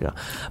 6 weeks ago.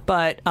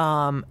 But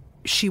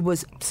she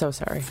was... So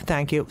sorry.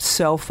 Thank you.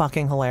 So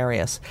fucking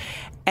hilarious.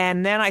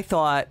 And then I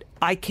thought,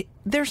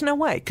 there's no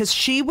way. Because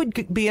she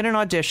would be in an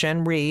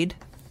audition, read,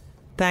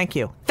 thank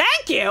you.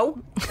 Thank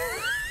you?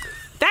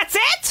 That's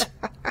it?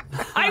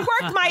 I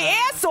worked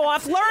my ass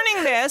off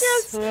learning this.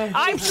 Yes.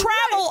 I've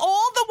traveled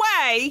all the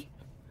way.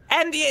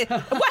 And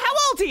how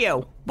old are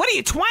you? What are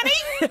you, 20?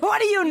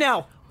 What do you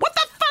know? What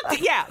the fuck?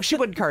 Yeah, she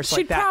wouldn't curse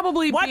like that. She'd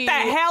probably what be the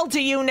hell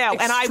do you know?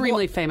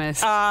 Extremely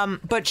famous.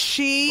 But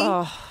she...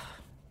 I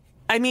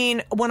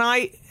mean,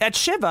 at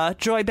Shiva,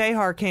 Joy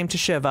Behar came to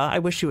Shiva. I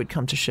wish you would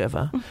come to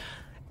Shiva.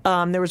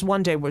 There was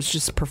one day where it was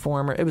just a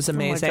performer. It was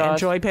amazing. And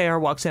Joy Behar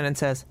walks in and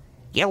says,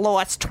 you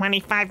lost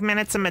 25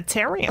 minutes of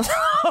material.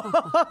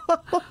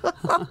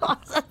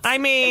 I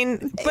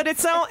mean, but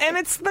it's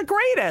the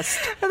greatest.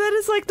 And that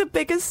is like the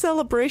biggest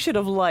celebration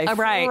of life.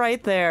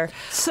 Right there.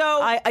 So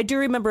I do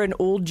remember an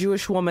old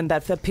Jewish woman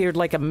that appeared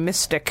like a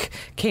mystic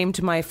came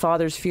to my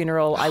father's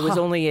funeral. I was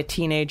only a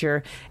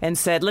teenager and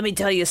said, let me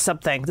tell you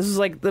something. This is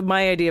like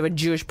my idea of a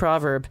Jewish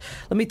proverb.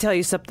 Let me tell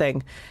you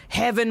something.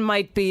 Heaven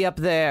might be up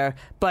there,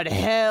 but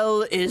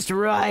hell is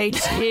right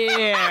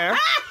here. I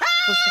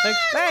was like,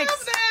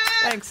 thanks.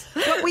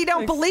 But we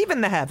don't believe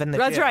in the heaven.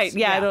 That's right.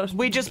 Yeah.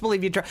 We just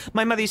believe you.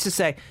 My mother used to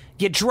say,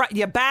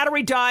 your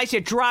battery dies, you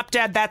drop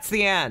dead, that's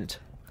the end.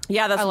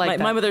 Yeah, that's my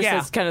mother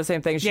says kind of the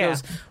same thing. She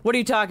goes, what are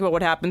you talking about?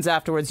 What happens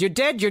afterwards? You're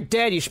dead,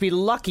 you should be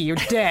lucky you're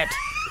dead.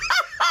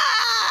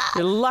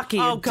 You're lucky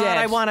you're God, dead.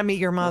 I want to meet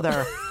your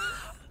mother.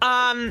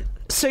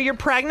 So you're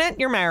pregnant,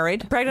 you're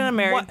married. Pregnant and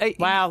married.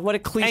 Wow, what a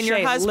cliche. And your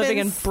husband's living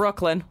in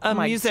Brooklyn. a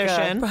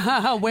musician.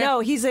 No,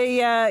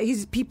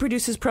 he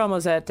produces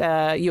promos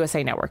at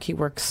USA Network. He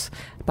works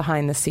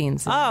behind the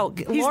scenes. He's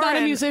not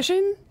a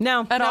musician?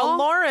 No. At all?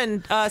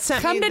 Lauren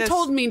sent me this.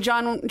 told me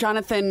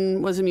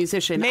Jonathan was a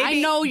musician. Maybe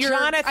I know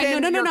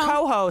Jonathan, your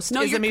co-host,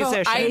 is a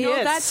musician. I know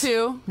He that is.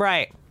 too.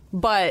 Right.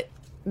 But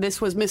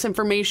this was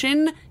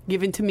misinformation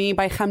given to me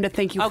by Hamda.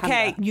 Thank you,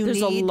 Okay, Hamda.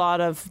 There's a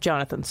lot of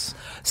Jonathans.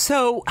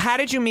 So how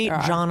did you meet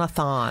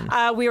Jonathan?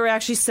 We were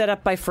actually set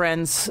up by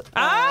friends.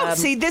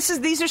 See,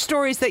 these are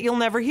stories that you'll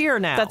never hear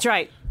now. That's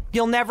right.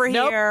 You'll never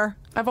hear.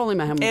 I've only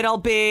met him. It'll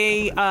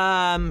be,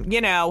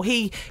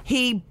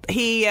 he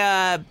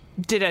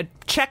did a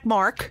check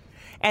mark,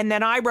 and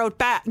then I wrote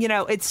back.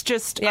 It's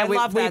just, I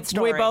love that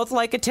story. We both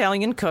like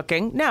Italian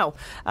cooking. No.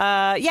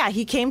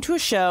 He came to a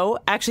show.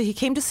 Actually, he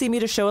came to see me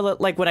at a show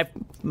like when I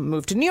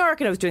moved to New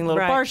York and I was doing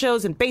little bar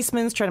shows and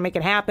basements trying to make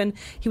it happen.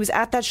 He was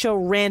at that show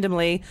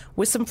randomly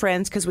with some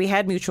friends because we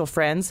had mutual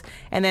friends.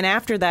 And then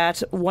after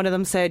that, one of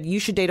them said, "You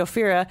should date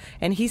Ophira."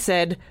 And he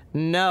said,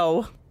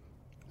 "No."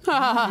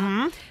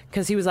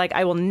 Because he was like,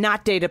 "I will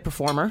not date a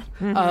performer."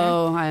 Mm-hmm.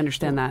 Oh, I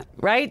understand that.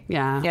 Right?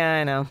 Yeah. Yeah,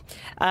 I know.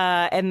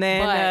 And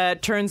then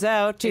turns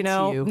out,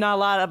 not a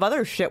lot of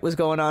other shit was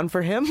going on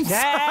for him.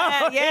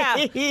 Yeah,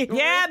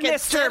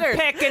 Mr.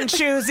 Pick and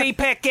Choosy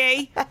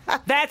Picky.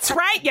 That's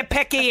right, you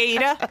picky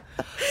eater.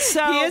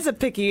 So he is a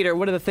picky eater.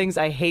 One of the things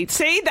I hate.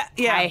 See that?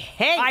 Yeah,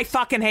 I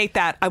fucking hate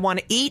that. I want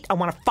to eat. I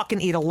want to fucking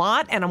eat a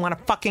lot, and I want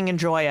to fucking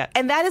enjoy it.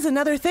 And that is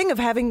another thing of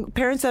having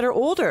parents that are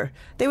older.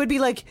 They would be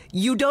like,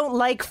 "You don't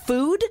like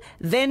food?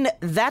 Then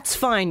that's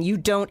fine. You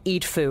don't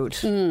eat food."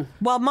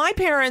 Well, my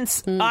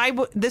parents,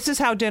 this is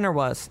how dinner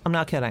was. I'm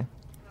not kidding.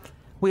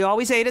 We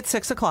always ate at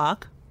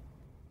 6:00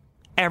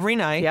 every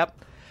night.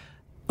 Yep.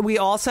 We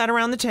all sat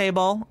around the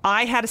table.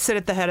 I had to sit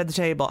at the head of the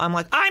table. I'm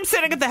like, I'm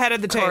sitting at the head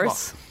of the table.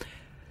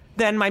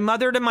 Then my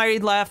mother to my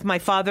left, my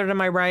father to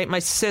my right, my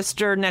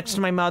sister next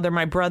to my mother,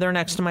 my brother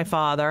next to my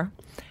father.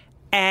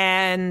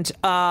 And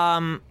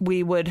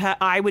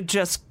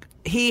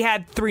he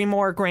had 3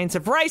 more grains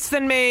of rice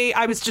than me.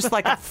 I was just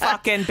like a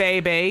fucking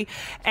baby.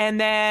 And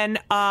then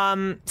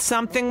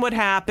something would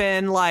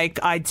happen, like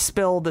I'd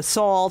spill the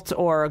salt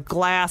or a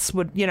glass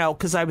would,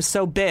 because I was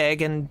so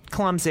big and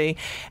clumsy.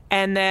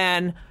 And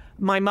then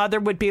my mother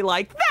would be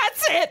like,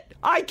 "That's it.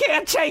 I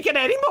can't take it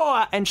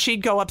anymore." And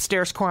she'd go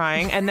upstairs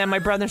crying. And then my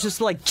brother's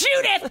just like,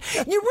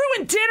 "Judith, you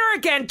ruined dinner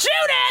again.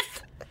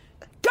 Judith!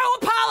 Go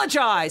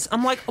apologize."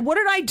 I'm like, what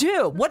did I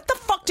do? What the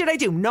fuck did I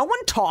do? No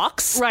one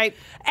talks. Right.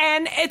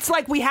 And it's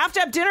like, we have to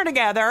have dinner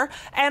together.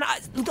 And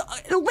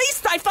at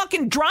least I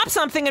fucking drop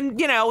something and,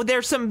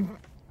 there's some,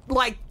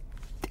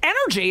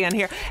 energy in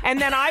here.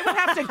 And then I would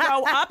have to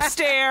go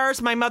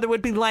upstairs. My mother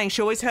would be laying. She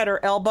always had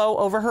her elbow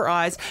over her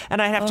eyes. And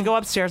I'd have to go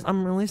upstairs.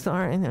 "I'm really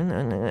sorry."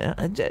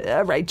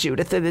 "All right,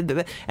 Judith."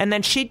 And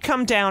then she'd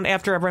come down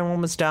after everyone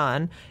was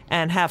done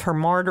and have her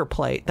martyr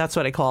plate. That's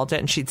what I called it.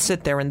 And she'd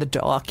sit there in the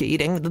dark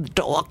eating the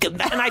dark.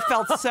 And I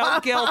felt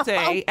so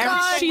guilty.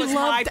 She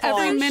loved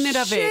every minute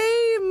of it.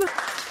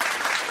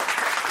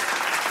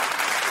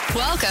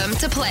 Welcome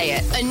to Play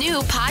It, a new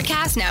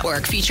podcast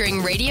network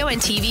featuring radio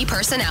and TV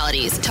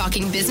personalities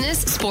talking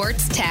business,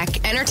 sports,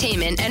 tech,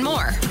 entertainment, and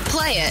more.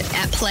 Play it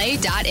at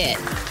play.it.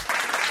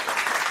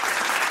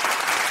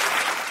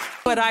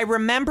 But I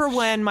remember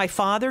when my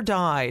father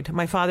died.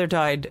 My father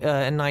died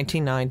in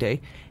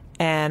 1990.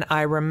 And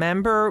I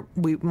remember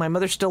my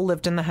mother still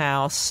lived in the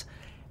house.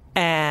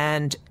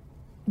 And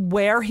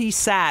where he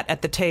sat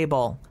at the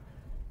table,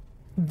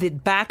 the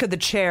back of the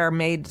chair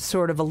made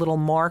sort of a little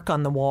mark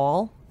on the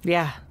wall.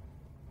 Yeah.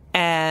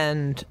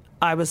 And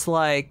I was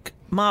like,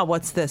 "Ma,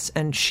 what's this?"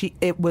 And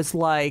it was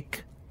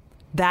like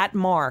that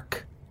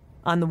mark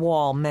on the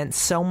wall meant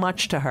so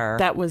much to her.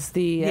 That was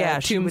the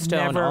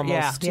tombstone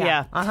almost.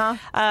 Yeah.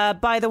 Uh-huh.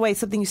 By the way,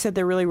 something you said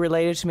that really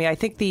related to me. I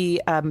think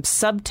the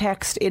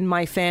subtext in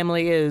my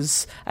family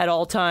is at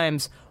all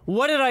times,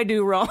 "What did I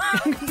do wrong?"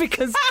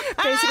 Because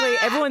basically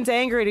everyone's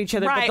angry at each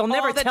other, but they'll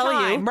never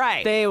tell you.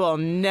 Right. They will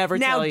never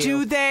tell you. Now,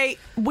 do they?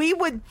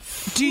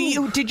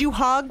 Did you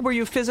hug? Were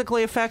you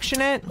physically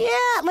affectionate? Yeah,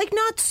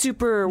 not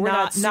super. We're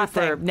not super.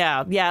 Nothing.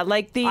 No, yeah,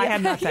 I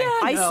had nothing.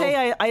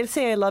 I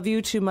say I love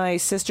you to my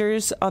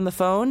sisters on the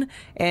phone,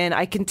 and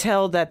I can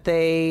tell that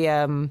they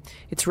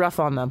it's rough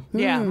on them.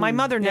 Yeah, my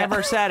mother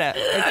never said it.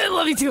 I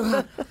love you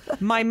too.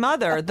 My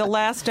mother, the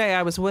last day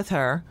I was with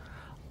her,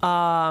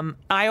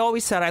 I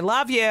always said, "I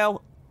love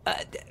you.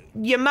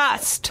 You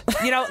must."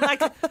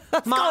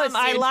 "Mom,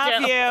 I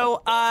love you."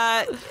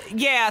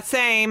 Yeah,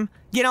 same.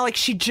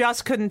 She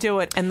just couldn't do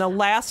it. And the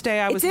last day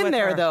I was with her. It's in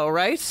there, though,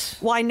 right?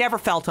 Well, I never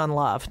felt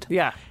unloved.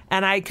 Yeah.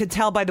 And I could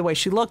tell by the way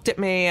she looked at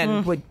me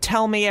and would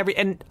tell me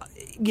and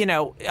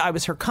I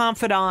was her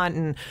confidant,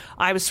 and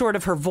I was sort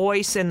of her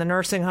voice in the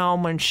nursing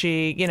home when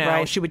she,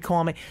 she would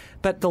call me.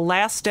 But the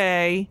last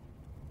day,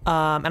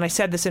 and I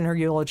said this in her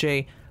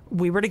eulogy,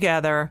 we were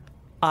together.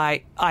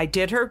 I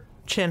did her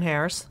chin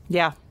hairs.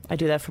 Yeah, I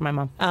do that for my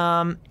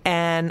mom.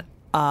 And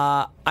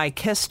I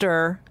kissed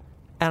her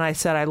and I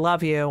said, I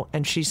love you.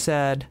 And she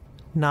said,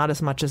 not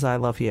as much as I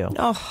love you.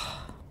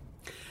 Oh.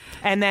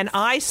 And then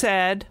I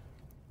said,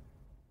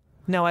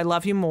 no, I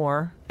love you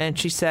more. And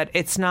she said,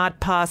 it's not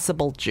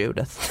possible,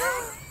 Judith.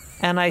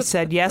 And I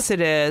said, yes,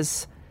 it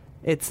is.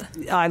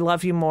 I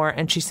love you more.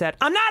 And she said,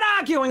 I'm not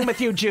arguing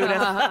with you, Judith.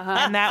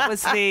 And that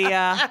was the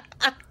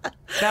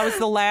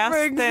last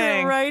Brings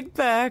thing. it right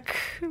back.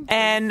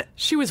 And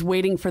she was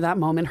waiting for that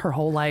moment her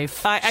whole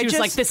life. She was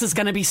like, this is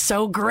going to be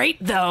so great,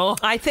 though.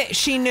 I think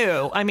she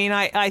knew. I mean,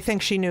 I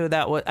think she knew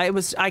that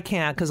was. I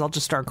can't because I'll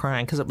just start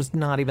crying because it was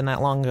not even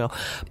that long ago.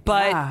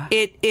 But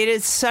it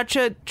is such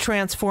a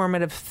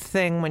transformative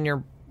thing when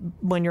you're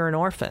an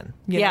orphan.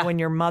 You know, when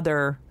your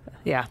mother.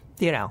 Yeah.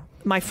 You know,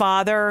 my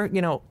father.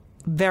 You know.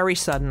 Very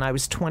sudden. I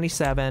was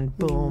 27.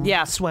 Boom.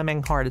 Yeah.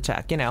 Swimming, heart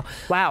attack, you know.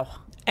 Wow.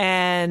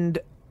 And,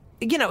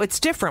 you know, it's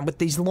different with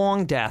these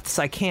long deaths.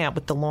 I can't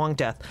with the long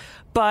death.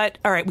 But,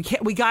 all right,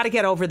 we got to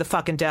get over the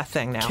fucking death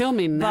thing now. Kill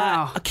me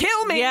now.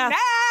 Kill me now!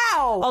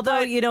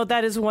 Although, you know,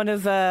 that is one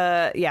of,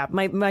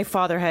 my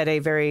father had a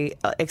very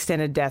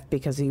extended death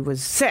because he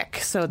was sick.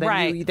 So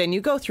then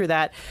you go through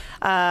that.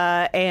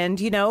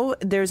 And, you know,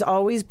 there's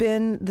always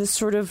been this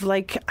sort of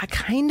like,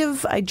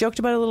 I joked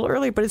about it a little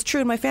earlier, but it's true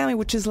in my family,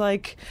 which is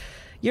like,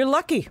 you're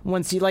lucky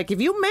once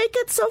if you make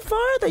it so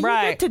far that you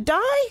get to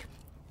die.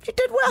 You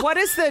did well. What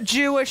is the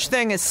Jewish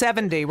thing? Is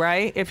 70,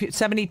 right? If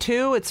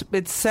 72, it's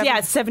 70. Yeah,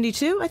 it's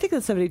 72. I think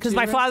that's 72. Because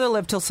my father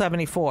lived till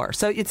 74,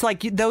 so it's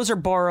like those are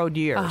borrowed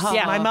years.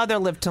 Yeah, my mother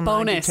lived till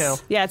 92.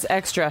 Yeah, it's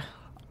extra.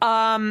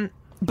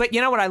 But you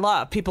know what I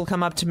love? People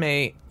come up to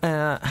me.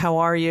 How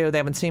are you? They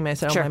haven't seen me. I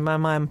said, my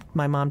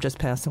mom just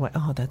passed away.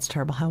 Oh, that's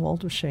terrible. How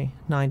old was she?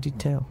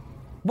 92.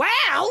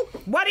 Well,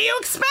 what do you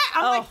expect?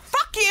 I'm like,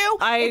 fuck you.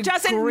 It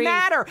doesn't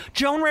matter.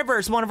 Joan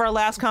Rivers, one of our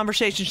last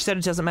conversations, she said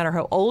it doesn't matter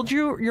how old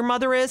your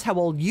mother is, how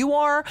old you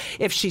are,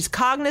 if she's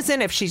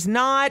cognizant, if she's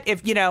not,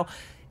 if, you know,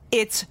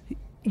 it's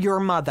your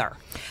mother.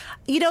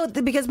 You know,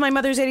 because my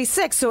mother's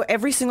 86, so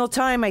every single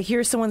time I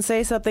hear someone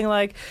say something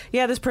like,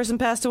 yeah, this person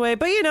passed away,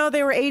 but, you know,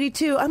 they were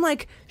 82, I'm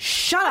like,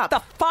 shut up.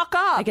 The fuck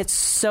up. I get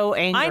so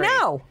angry. I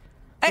know.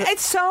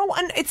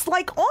 It's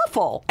like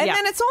awful. And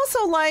then it's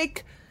also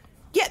like,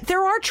 yeah,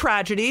 there are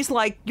tragedies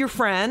like your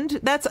friend.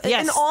 That's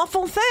an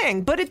awful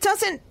thing, but it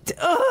doesn't.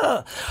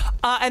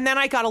 And then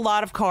I got a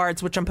lot of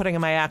cards, which I'm putting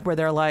in my act, where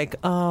they're like,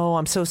 "Oh,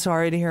 I'm so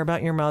sorry to hear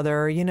about your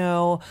mother. You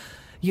know,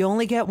 you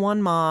only get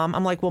one mom."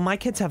 I'm like, "Well, my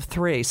kids have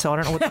 3, so I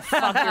don't know what the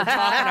fuck you're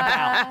talking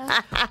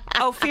about."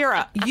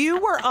 Ophira,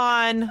 you were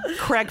on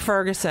Craig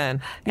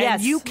Ferguson,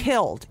 and you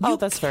killed.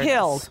 That's very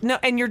nice. No,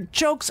 and your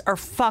jokes are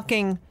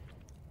fucking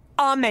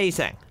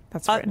amazing.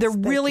 That's right. They're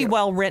really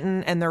well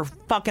written and they're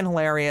fucking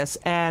hilarious.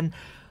 And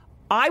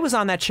I was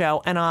on that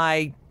show and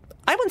I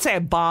wouldn't say I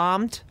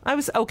bombed. I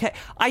was okay.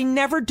 I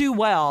never do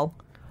well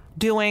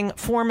doing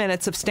 4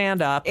 minutes of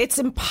stand up. It's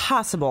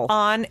impossible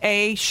on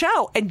a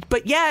show.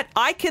 But yet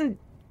I can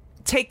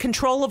take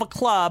control of a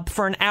club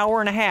for an hour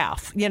and a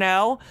half, you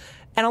know?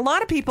 And a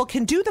lot of people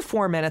can do the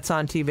 4 minutes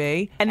on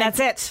TV. And that's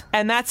it.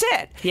 And that's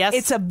it.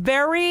 Yes.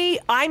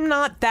 I'm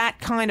not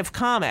that kind of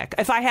comic.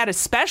 If I had a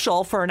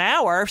special for an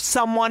hour,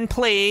 someone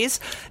please,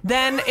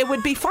 then it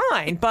would be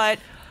fine. But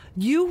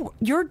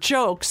your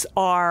jokes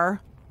are,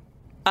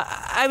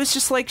 I was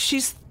just like,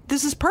 this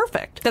is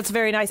perfect. That's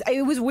very nice.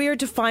 It was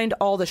weird to find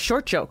all the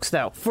short jokes,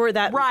 though, for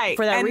that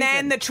reason. And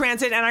then the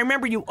transit, and I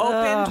remember you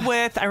opened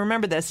I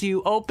remember this,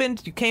 you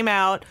came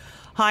out,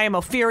 hi, I'm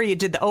Ophira. You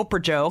did the Oprah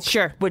joke.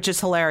 Sure. Which is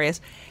hilarious.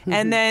 Mm-hmm.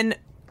 And then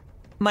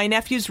my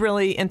nephew's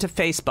really into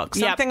Facebook.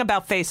 Something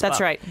about Facebook. That's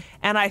right.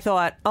 And I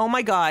thought, oh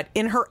my God,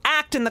 in her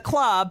act in the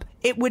club,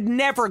 it would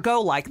never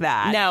go like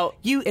that. No.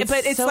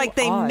 But it's so like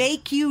they odd.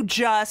 make you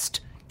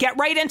just get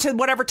right into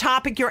whatever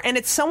topic you're, and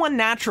it's so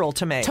unnatural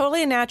to me.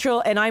 Totally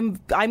unnatural, and I'm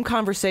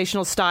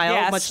conversational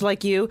style, much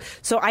like you.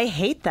 So I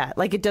hate that.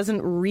 Like, it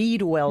doesn't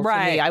read well to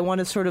me. I want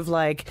to sort of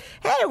like,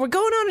 hey, we're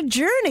going on a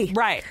journey.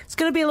 Right. It's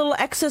going to be a little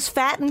excess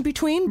fat in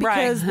between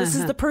because this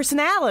is the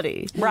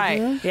personality.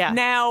 Right. Mm-hmm. Yeah.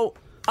 Now,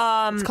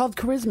 it's called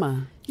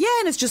charisma. Yeah,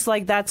 and it's just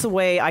like, that's the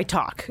way I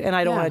talk, and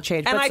I don't want to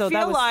change. And but I so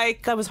feel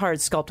like that was hard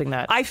sculpting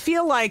that. I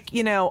feel like,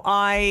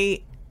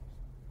 I've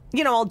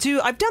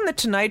done the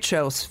Tonight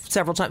Show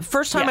several times.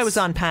 First time I was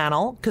on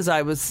panel because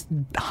I was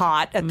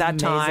hot at that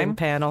time. Amazing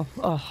panel.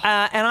 Oh.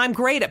 And I'm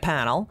great at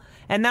panel.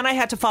 And then I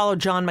had to follow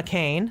John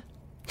McCain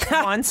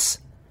once.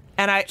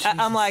 And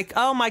I'm like,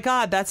 oh my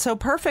God, that's so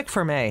perfect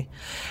for me.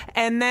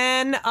 And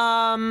then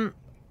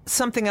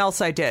something else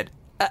I did.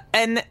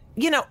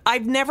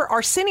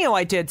 Arsenio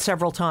I did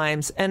several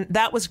times. And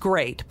that was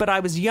great. But I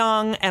was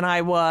young and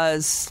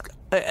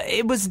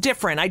it was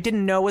different. I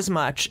didn't know as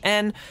much.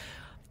 And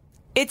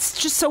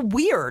it's just so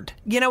weird.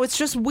 It's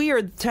just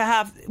weird to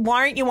have,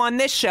 why aren't you on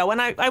this show?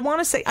 And I want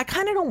to say, I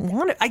kind of don't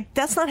want it.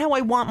 That's not how I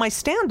want my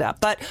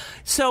stand-up. But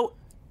so,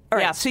 all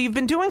right, so you've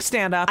been doing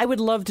stand-up. I would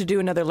love to do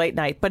another late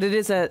night, but it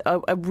is a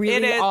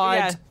really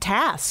odd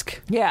task.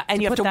 Yeah, and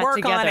you have to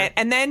work on it.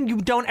 And then you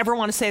don't ever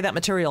want to say that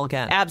material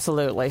again.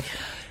 Absolutely.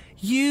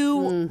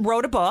 You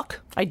wrote a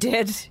book. I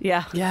did,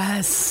 yeah.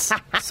 Yes.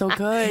 So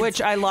good.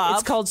 Which I love.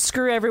 It's called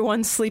Screw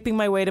Everyone, Sleeping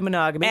My Way to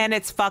Monogamy. And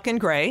it's fucking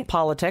great.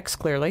 Politics,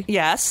 clearly.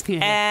 Yes. Yeah.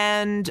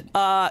 And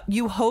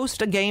you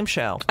host a game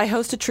show. I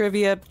host a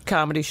trivia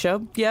comedy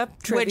show.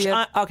 Yep,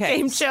 trivia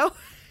game show.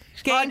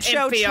 Game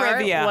show NPR,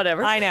 trivia.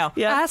 whatever. I know.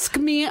 Yeah. Ask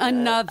me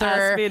another.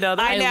 Ask me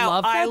another. I know.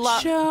 love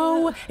that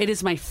show. It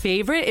is my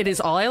favorite. It is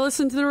all I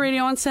listen to the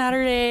radio on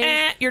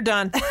Saturday. You're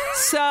done.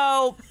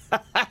 So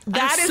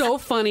that is so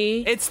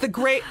funny. It's the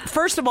great.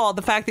 First of all,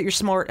 the fact that you're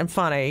smart and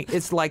funny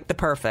is like the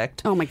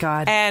perfect. Oh my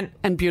God. And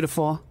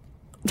beautiful.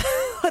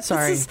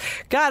 Sorry.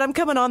 God, I'm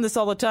coming on this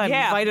all the time,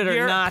 invited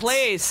or not.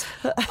 Please.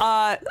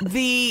 I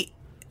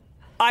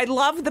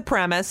love the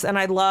premise, and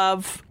I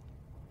love.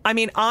 I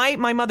mean,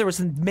 my mother was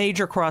a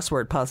major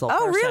crossword puzzle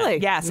person. Oh, really?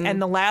 Yes.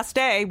 And the last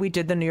day, we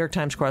did the New York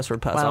Times crossword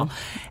puzzle. Wow.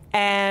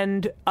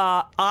 And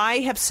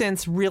I have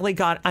since really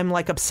I'm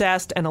like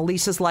obsessed, and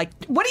Elisa's like,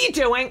 what are you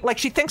doing? Like,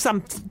 she thinks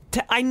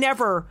I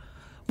never...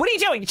 What are you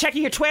doing? You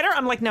checking your Twitter?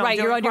 I'm like, no, right, I'm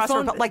doing you're on your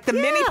phone. Like the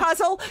mini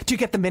puzzle. Do you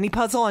get the mini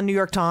puzzle on New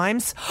York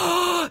Times?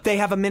 They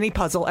have a mini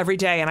puzzle every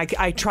day, and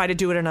I try to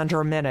do it in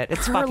under a minute.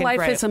 It's Her fucking life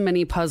great. is a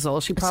mini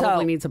puzzle. She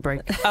probably needs a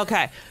break.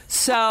 Okay.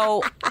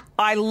 So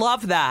I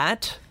love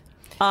that.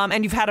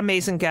 And you've had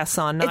amazing guests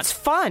on. It's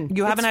fun.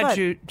 You haven't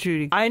had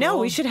Judy Gold. I know.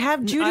 We should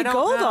have Judy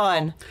Gold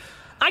on.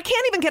 I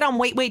can't even get on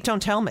Wait,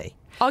 Don't Tell Me.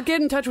 I'll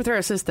get in touch with her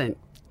assistant.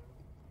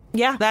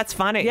 Yeah. That's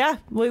funny. Yeah.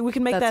 We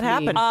can make that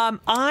happen.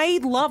 I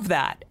love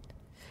that.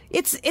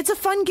 It's a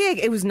fun gig.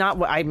 It was not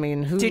what I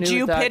mean. Who Did knew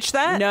you pitch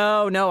that?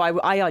 No.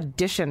 I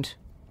auditioned.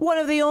 One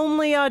of the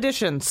only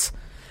auditions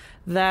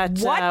that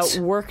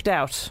worked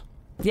out.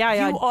 Yeah,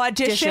 I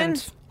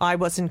auditioned. I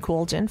wasn't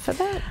called in for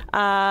that.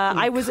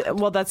 I was.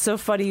 Well, that's so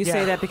funny you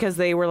say that, because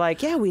they were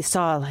like, yeah, we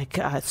saw like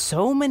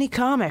so many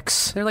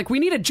comics. They're like, we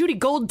need a Judy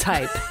Gold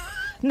type.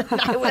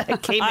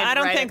 I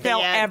don't think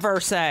they'll ever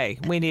say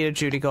we need a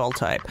Judy Gold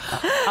type.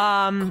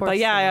 But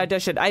yeah, I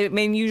auditioned. I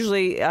mean,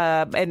 usually,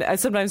 and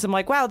sometimes I'm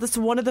like, wow, this is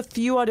one of the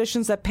few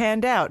auditions that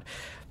panned out.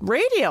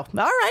 Radio. All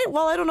right.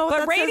 Well, I don't know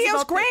what that says radio's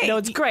about great. No,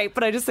 it's great,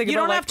 but I just think you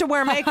don't have to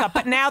wear makeup.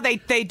 But now they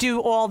do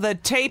all the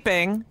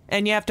taping,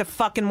 and you have to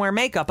fucking wear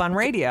makeup on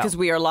radio because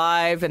we are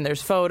live, and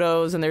there's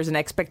photos, and there's an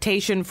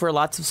expectation for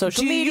lots of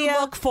social media. Do you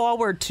look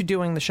forward to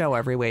doing the show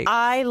every week?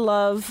 I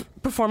love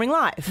performing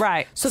live.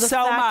 Right. So the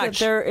fact that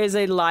there is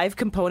a live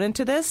component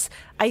to this,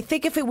 I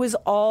think if it was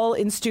all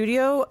in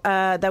studio,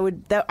 I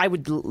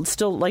would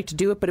still like to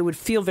do it, but it would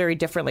feel very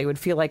differently. It would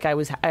feel like I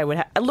would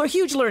have a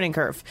huge learning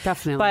curve.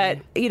 Definitely.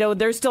 But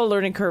there's still a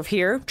learning curve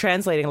here,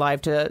 translating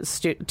live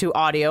to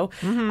audio.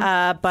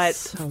 Mm-hmm. But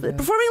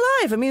performing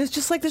live, I mean, it's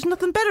just like there's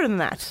nothing better than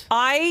that.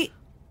 I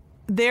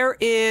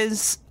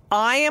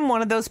am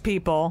one of those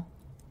people.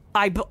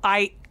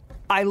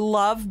 I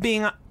love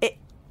being.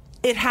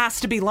 It has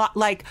to be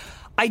like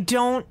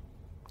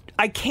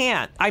I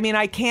can't. I mean,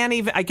 I can't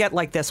even. I get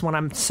like this when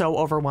I'm so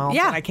overwhelmed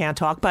and I can't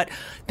talk. But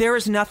there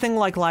is nothing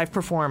like live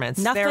performance.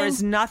 Nothing. There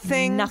is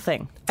nothing.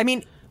 Nothing. I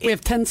mean, we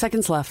have 10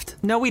 seconds left.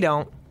 No, we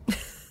don't.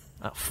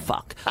 Oh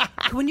fuck!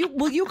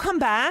 Will you come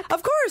back?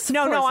 Of course.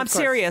 No, I'm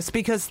serious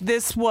because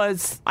this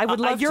was. I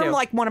would love to. You're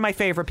like one of my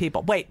favorite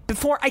people. Wait,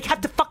 before I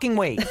have to fucking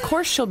wait. Of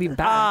course, she'll be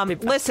back.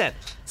 Listen.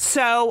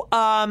 So,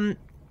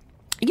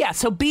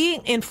 so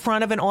being in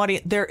front of an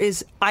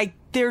audience,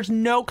 there's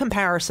no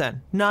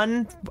comparison.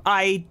 None.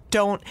 I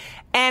don't.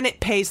 And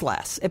it pays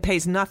less. It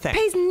pays nothing. It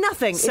pays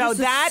nothing. So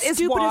that is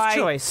why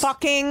choice.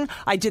 Fucking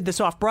I did this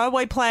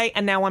off-Broadway play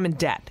and now I'm in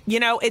debt.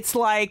 It's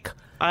like.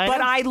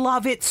 But I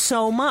love it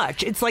so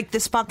much. It's like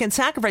this fucking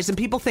sacrifice, and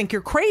people think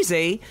you're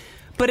crazy,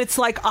 but it's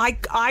like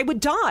I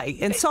would die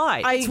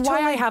inside. It's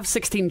why I have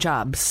 16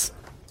 jobs.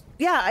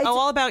 Yeah, it's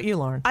all about you,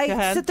 Lauren.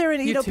 I sit there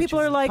and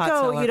people are like,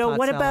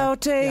 what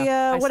about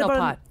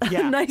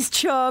a nice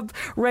job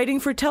writing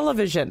for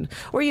television?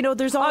 Or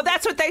there's all. Oh,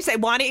 that's what they say.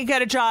 Why don't you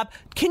get a job?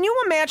 Can you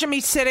imagine me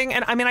sitting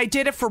and I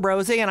did it for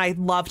Rosie and I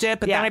loved it,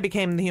 but then I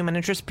became the human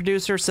interest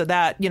producer, so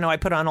that I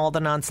put on all the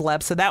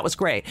non-celebs, so that was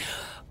great.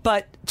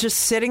 But just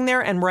sitting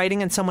there and writing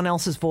in someone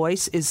else's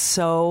voice is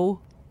so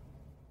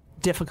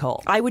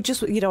difficult. I would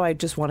just, I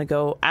just want to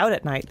go out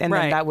at night, and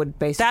then that would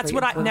basically. That's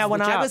what I. Now,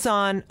 when I was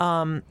on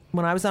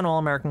All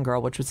American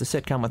Girl, which was a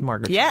sitcom with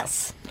Margaret.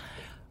 Yes. Cho,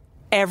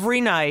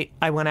 every night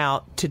I went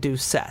out to do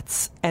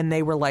sets, and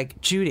they were like,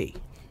 Judy.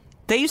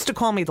 They used to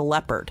call me the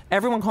leopard.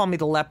 Everyone called me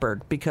the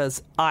leopard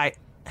because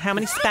how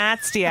many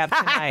spats do you have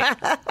tonight?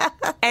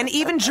 And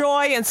even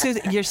Joy and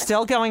Susan, you're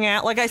still going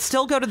out. Like, I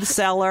still go to the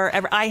cellar.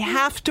 I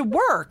have to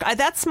work.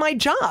 That's my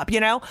job,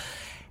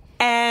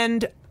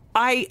 And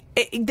I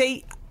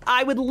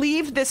would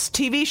leave this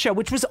TV show,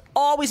 which was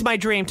always my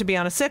dream to be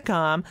on a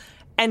sitcom,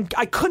 And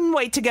I couldn't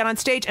wait to get on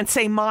stage and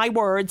say my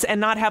words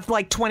and not have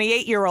like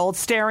 28-year-olds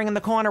staring in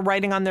the corner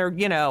writing on their,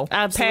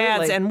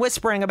 pads and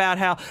whispering about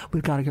how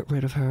we've got to get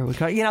rid of her.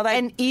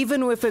 And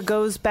even if it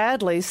goes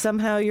badly,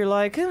 somehow you're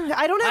like,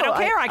 I don't know. I don't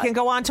care. I can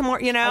go on to more,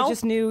 I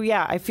just knew,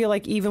 I feel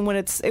like even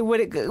when when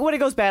it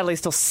goes badly, it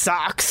still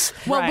sucks.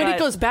 Well, when it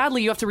goes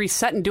badly, you have to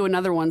reset and do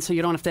another one so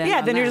you don't have to end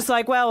on then you're that. just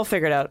like, well, we'll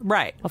figure it out.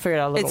 Right. I'll figure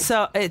it out a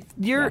little.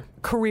 Your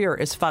career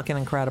is fucking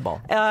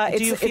incredible.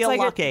 Do you feel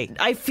lucky?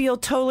 I feel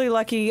totally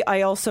lucky.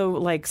 I also,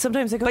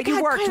 sometimes I go, but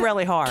you worked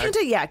really hard.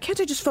 Can't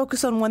I just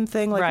focus on one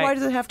thing? Why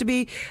does it have to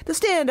be the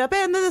stand-up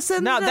and this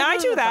and no, I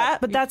do that.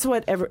 But that's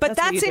what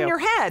that's in your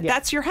head. Yeah.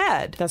 That's your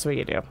head. That's what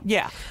you do.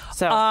 Yeah.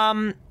 So,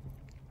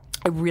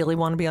 I really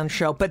want to be on the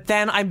show, but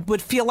then I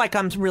would feel like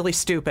I'm really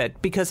stupid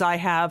because I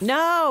have...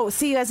 No,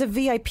 see, as a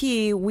VIP,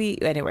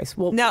 anyways.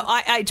 Well, no,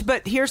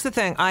 but here's the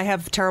thing. I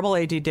have terrible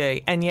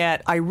ADD, and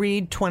yet I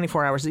read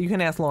 24 hours. You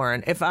can ask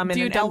Lauren. If I'm in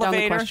an elevator... Do you dumb down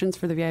the questions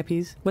for the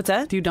VIPs? What's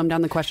that? Do you dumb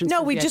down the questions No,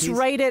 for we VIPs? just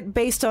write it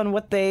based on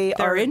what they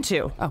are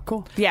into. Oh,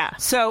 cool. Yeah.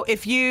 So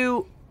if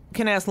you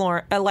can ask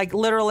Lauren,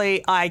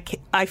 literally, I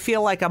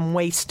feel like I'm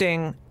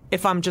wasting...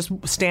 If I'm just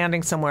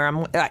standing somewhere,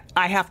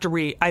 I have to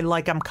read.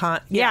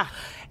 Yeah.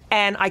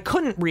 And I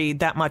couldn't read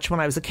that much when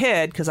I was a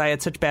kid because I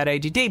had such bad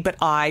ADD, but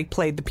I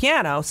played the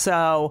piano,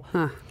 so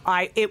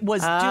it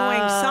was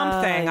doing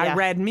something. Yeah. I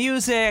read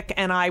music,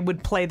 and I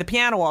would play the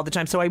piano all the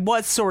time, so I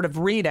was sort of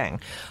reading.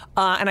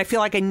 And I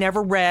feel like I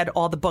never read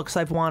all the books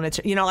I've wanted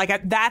to.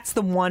 That's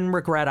the one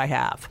regret I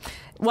have.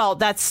 Well,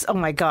 that's, oh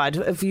my God,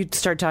 if you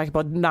start talking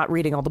about not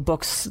reading all the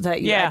books that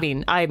I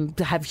mean, I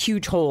have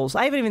huge holes.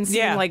 I haven't even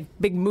seen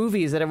big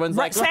movies that everyone's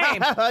like, same.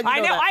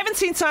 I know. I haven't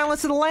seen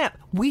Silence of the Lamb.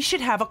 We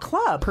should have a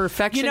club.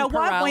 Perfection You know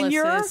what? When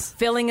you're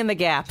filling in the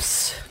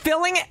gaps.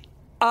 filling it,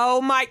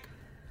 oh my,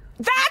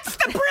 that's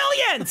the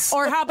brilliance.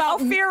 Or how about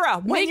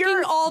Ophira,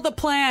 making all the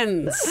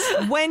plans?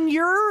 When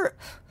you're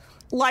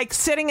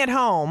sitting at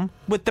home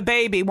with the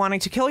baby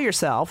wanting to kill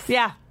yourself.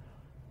 Yeah.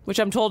 Which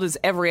I'm told is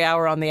every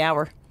hour on the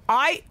hour.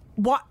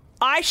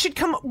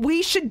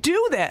 We should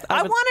do that.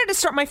 I wanted to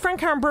start, my friend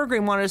Karen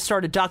Bergreen wanted to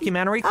start a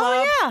documentary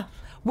club. Oh, yeah.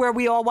 Where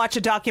we all watch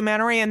a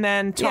documentary and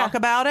then talk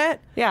about it.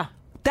 Yeah.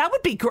 That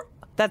would be great.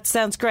 That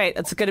sounds great.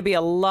 It's going to be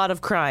a lot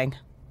of crying.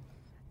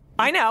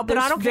 I know, but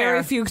There's I don't very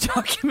care. few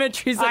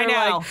documentaries that I know.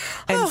 are like,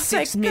 And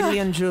 6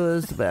 million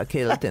Jews were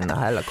killed in the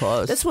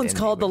Holocaust. This one's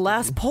called The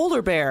Last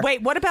Polar Bear.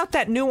 Wait, what about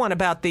that new one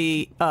about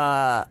the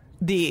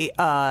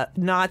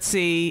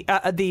Nazi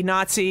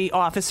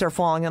officer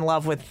falling in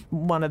love with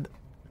one of the...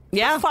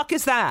 Yeah. What the fuck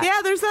is that?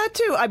 Yeah, there's that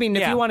too. I mean,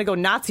 if you want to go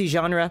Nazi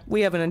genre,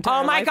 we have an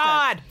entire Oh my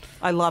lifetime. God.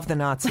 I love the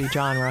Nazi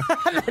genre.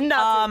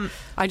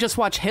 I just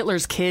watched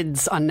Hitler's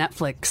Kids on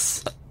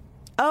Netflix.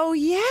 Oh,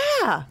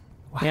 yeah.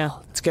 Wow. Yeah,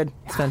 it's good.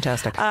 It's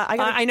fantastic.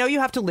 I know you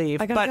have to leave,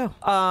 but go.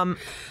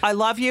 I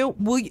love you.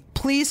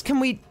 Can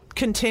we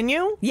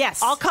continue?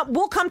 Yes.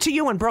 We'll come to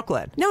you in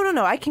Brooklyn.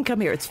 No, I can come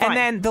here. It's fine. And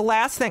then the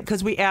last thing,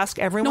 because we ask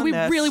everyone No, we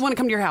this. really want to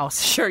come to your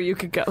house. Sure, you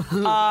could go.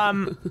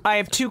 I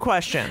have 2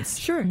 questions.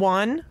 Sure.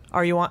 One,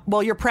 are you on...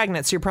 Well, you're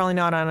pregnant, so you're probably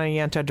not on any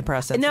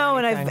antidepressants. No,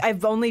 and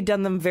I've only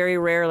done them very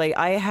rarely.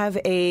 I have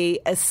a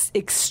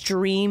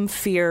extreme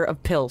fear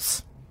of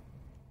pills.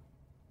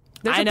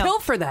 There's a pill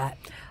for that.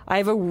 I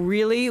have a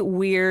really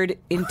weird,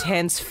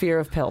 intense fear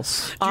of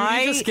pills.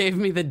 You just gave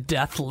me the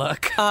death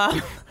look.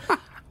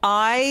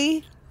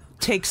 I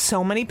take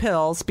so many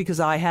pills because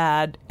I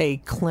had a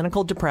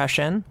clinical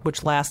depression,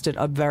 which lasted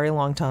a very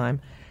long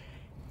time.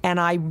 And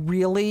I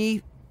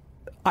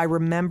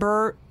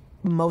remember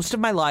most of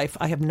my life,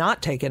 I have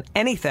not taken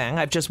anything.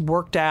 I've just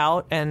worked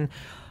out and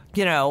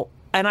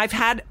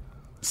I've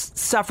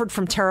suffered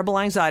from terrible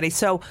anxiety.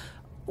 So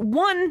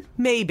one,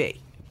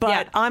 maybe,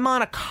 but I'm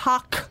on a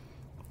cocktail.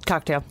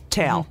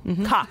 Tail.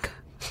 Mm-hmm. Cock.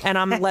 And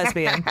I'm a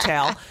lesbian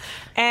tail.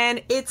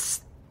 And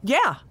it's...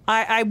 Yeah,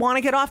 I want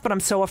to get off, but I'm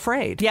so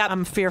afraid. Yeah,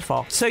 I'm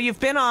fearful. So you've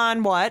been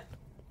on what?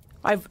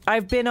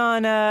 I've been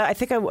on. I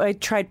think I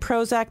tried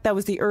Prozac. That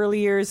was the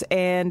early years,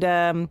 and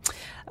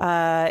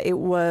it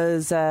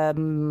was. I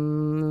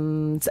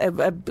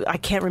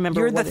can't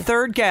remember. You're the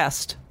third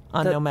guest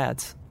on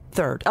Nomads.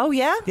 Third. Oh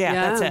yeah, yeah,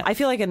 that's it. I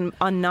feel like an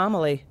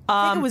anomaly.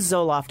 I think it was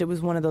Zoloft. It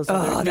was one of those.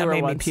 That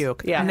made ones. me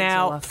puke. Yeah.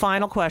 Now,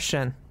 final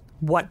question: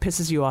 what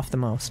pisses you off the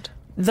most?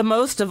 The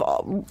most of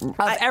all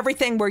of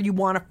everything where you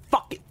want to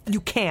fuck it, you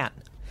can't.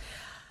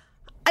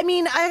 I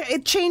mean,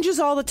 it changes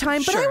all the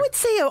time, but I would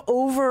say an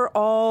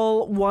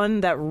overall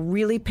one that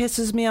really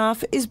pisses me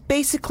off is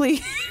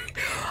basically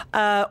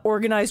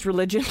organized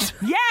religion.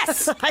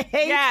 Yes! I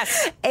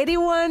hate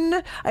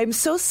anyone. I'm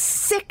so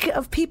sick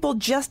of people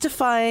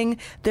justifying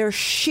their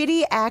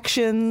shitty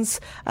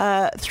actions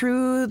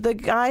through the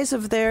guise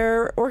of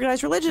their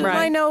organized religion. Right. And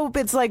I know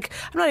it's like,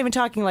 I'm not even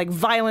talking like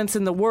violence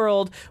in the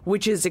world,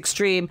 which is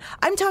extreme.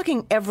 I'm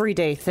talking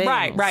everyday things.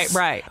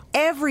 Right.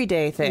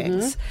 Everyday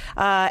things.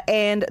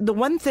 And the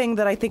one thing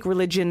that I think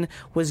religion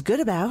was good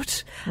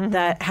about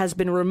that has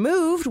been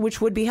removed,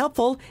 which would be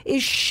helpful,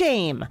 is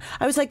shame.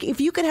 I was like,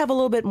 if you could have a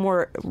little bit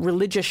more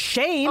religious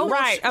shame, of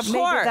course,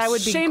 that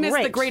would be shame great.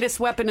 is the greatest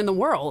weapon in the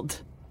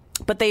world.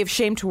 But they have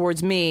shame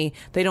towards me.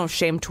 They don't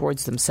shame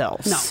towards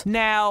themselves.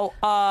 No.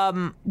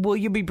 Now, will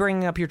you be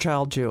bringing up your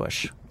child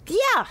Jewish?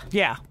 Yeah.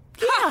 Yeah.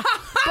 Yeah.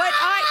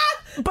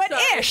 But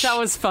ish. That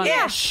was funny.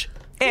 Ish.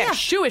 Yeah.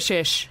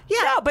 Jewish-ish. Yeah.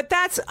 No, but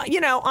that's,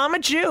 I'm a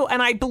Jew,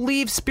 and I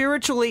believe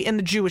spiritually in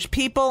the Jewish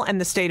people and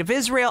the state of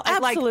Israel.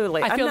 And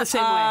Absolutely. I feel the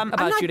same way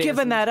about I'm not Judaism.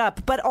 giving that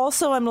up. But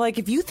also, I'm like,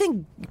 if you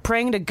think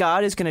praying to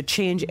God is going to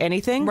change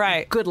anything,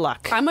 right, good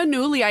luck. I'm a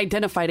newly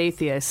identified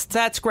atheist.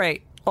 That's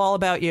great. All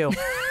about you.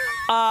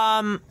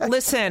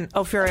 Listen,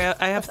 Ophira,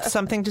 I have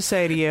something to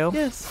say to you.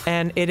 Yes.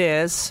 And it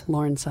is...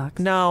 Lauren sucks.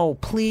 No,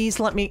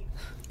 please let me...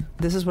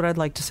 This is what I'd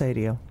like to say to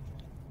you.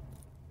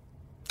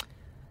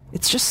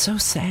 It's just so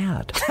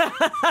sad.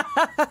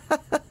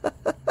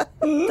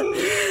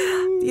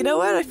 You know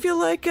what? I feel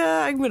like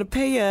I'm going to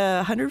pay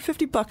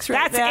 $150 right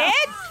now. That's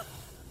it?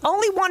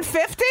 Only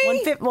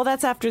 $150? Well,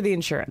 that's after the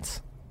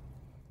insurance.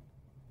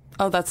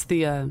 Oh, that's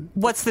the...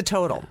 What's the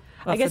total?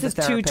 I guess it's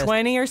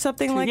 $220 or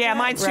something like that. Yeah,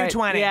 mine's Right.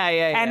 $220.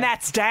 Yeah. And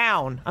that's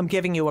down. I'm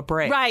giving you a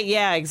break. Right,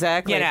 yeah,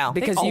 exactly.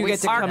 Because you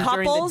get to Our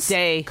come during the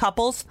day.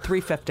 Couples,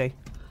 $350.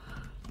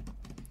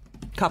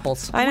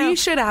 Couples. I know. We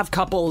should have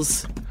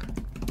couples.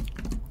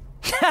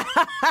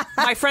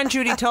 My friend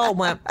Judy Toll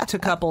went to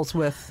couples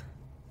with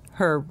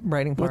her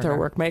writing partner. With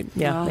her workmate.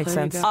 Yeah, Well, makes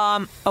there you sense.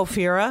 go.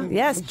 Ophira.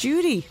 Yes,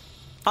 Judy.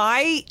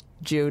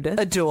 Judith.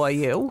 Adore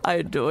you. I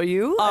adore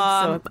you.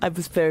 I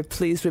was very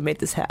pleased we made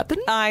this happen.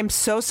 I'm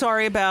so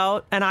sorry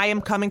about, and I am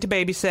coming to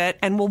babysit,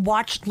 and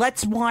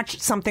let's watch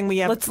something we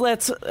have.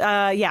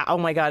 Yeah, oh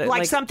my God.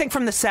 Like something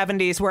from the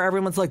 70s where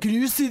everyone's like, can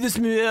you see this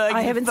movie?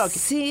 I haven't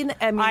seen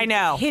I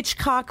know.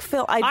 Hitchcock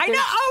film. I know.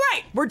 All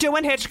right. We're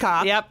doing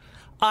Hitchcock. Yep.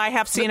 I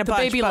have seen a The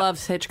bunch. baby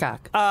loves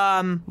Hitchcock.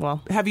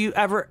 Well, have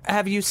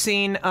you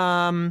seen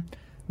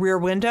Rear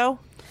Window?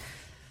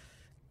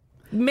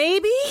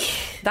 maybe.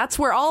 That's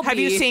where I'll Have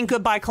be. you seen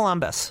Goodbye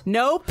Columbus?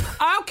 Nope.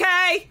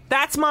 Okay.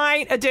 That's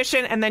my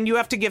addition, and then you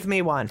have to give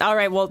me one. All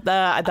right, well,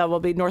 that will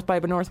be North by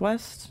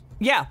Northwest.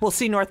 Yeah, we'll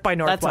see North by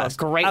Northwest. That's a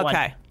great one.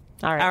 Okay.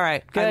 All right. All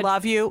right. Good. I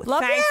love you.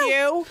 Love Thank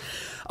you.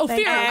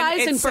 Ophira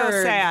And Eisenberg. it's so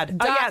sad.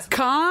 Oh, yes.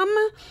 .com.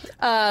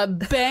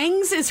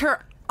 Bangs is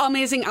her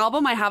amazing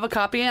album. I have a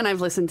copy and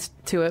I've listened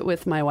to it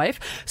with my wife.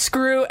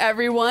 Screw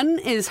Everyone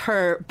is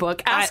her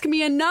book. Ask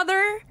Me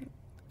Another.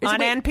 On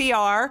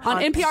NPR.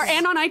 On NPR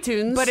and on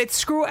iTunes. But it's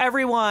Screw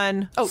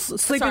Everyone. Oh,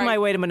 Sleeping sorry. My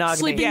Way to Monogamy.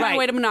 Sleeping My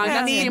Way to Monogamy.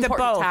 That's the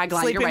important both.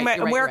 tagline. Sleeping You're right,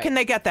 you're right, Where you're right. can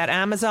they get that?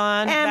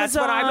 Amazon? That's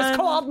what I was Amazon.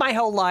 called my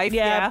whole life.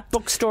 Yeah,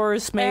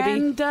 bookstores maybe.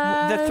 And,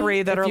 The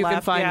three that if are you left.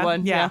 can find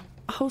one. Yeah.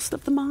 Host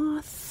of The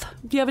Moth.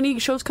 Do you have any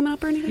shows coming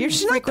up or anything? You're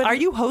just like, are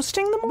you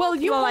hosting them? Well,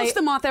 you host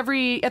The Moth at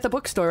the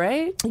bookstore,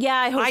 right? Yeah,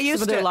 I host I used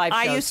some of their to. live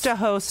shows. I used to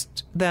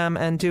host them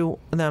and do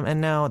them, and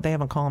now they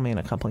haven't called me in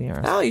a couple of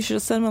years. Oh, you should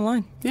have sent them a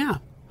line. Yeah.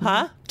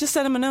 Huh? Just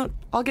send them a note.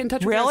 I'll get in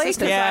touch with your Really?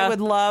 assistant. Because I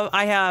would love.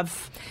 I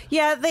have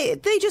Yeah, they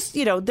just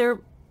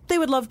they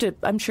would love to.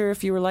 I'm sure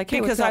if you were like, hey,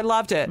 because what's I up?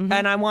 loved it, and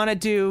I want to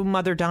do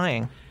Mother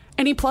Dying.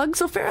 Any plugs,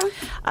 Ophira?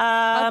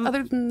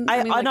 Other than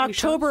on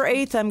October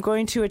 8th, I'm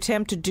going to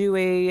attempt to do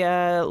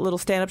a little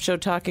stand-up show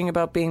talking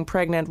about being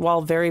pregnant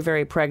while very,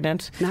 very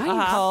pregnant.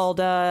 Nice.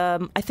 Called, I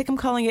think I'm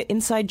calling it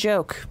Inside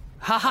Joke.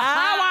 Oh,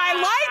 I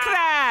like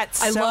that.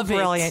 I so love it.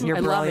 brilliant. You're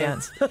I love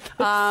brilliant. it.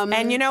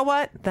 And you know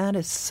what? That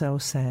is so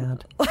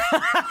sad.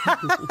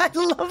 I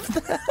love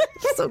that.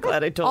 I'm so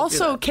glad I told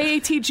Also,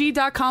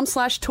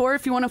 katg.com/tour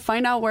if you want to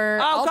find out where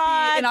I'll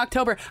God. be in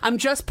October. I'm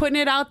just putting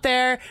it out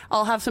there.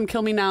 I'll have some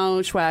Kill Me Now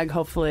swag,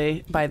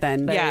 hopefully, by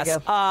then. Yes.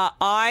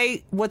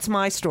 What's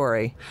my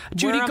story?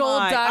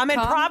 JudyGold.com. I'm in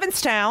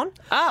Provincetown.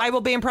 I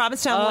will be in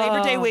Provincetown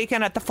Labor Day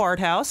weekend at the Fart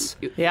House.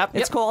 Yep.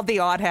 It's called the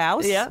Odd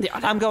House. Yeah. The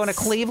Odd I'm going to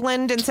House.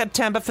 Cleveland in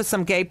September for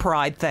some gay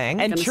pride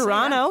thing. And Gonna say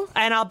Toronto.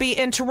 And I'll be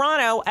in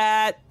Toronto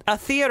at a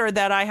theater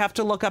that I have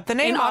to look up the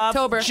name In of.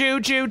 October.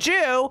 Jew,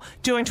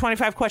 doing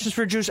 25 questions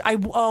for Jews.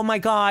 Oh my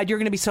God, you're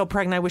going to be so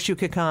pregnant. I wish you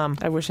could come.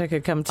 I wish I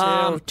could come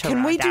too.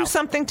 Can we do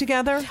something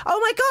together? Oh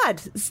my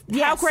God!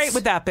 Yes. How great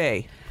would that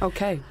be?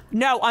 Okay.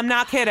 No, I'm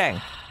not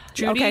kidding.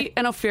 Judy Okay.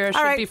 and Ophira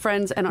should right. be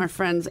friends and are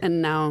friends,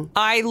 and now.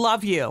 I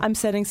love you. I'm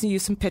sending you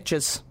some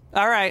pictures.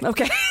 All right.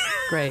 Okay.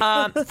 Great.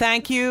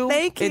 Thank you.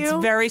 Thank you. It's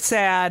very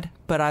sad,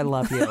 but I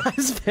love you.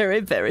 It's very,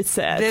 very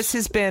sad. This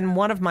has been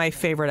one of my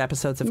favorite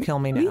episodes of Kill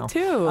Me Now. Me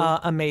too.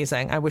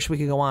 Amazing. I wish we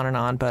could go on and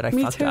on, but I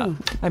Me fucked too. up.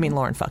 I mean,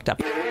 Lauren fucked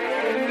up. And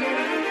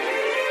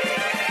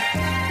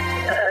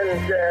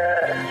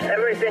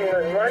everything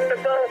was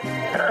wonderful.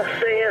 I'll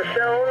see you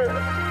soon.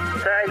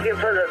 Thank you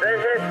for the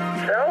visit.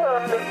 So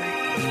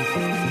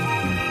long.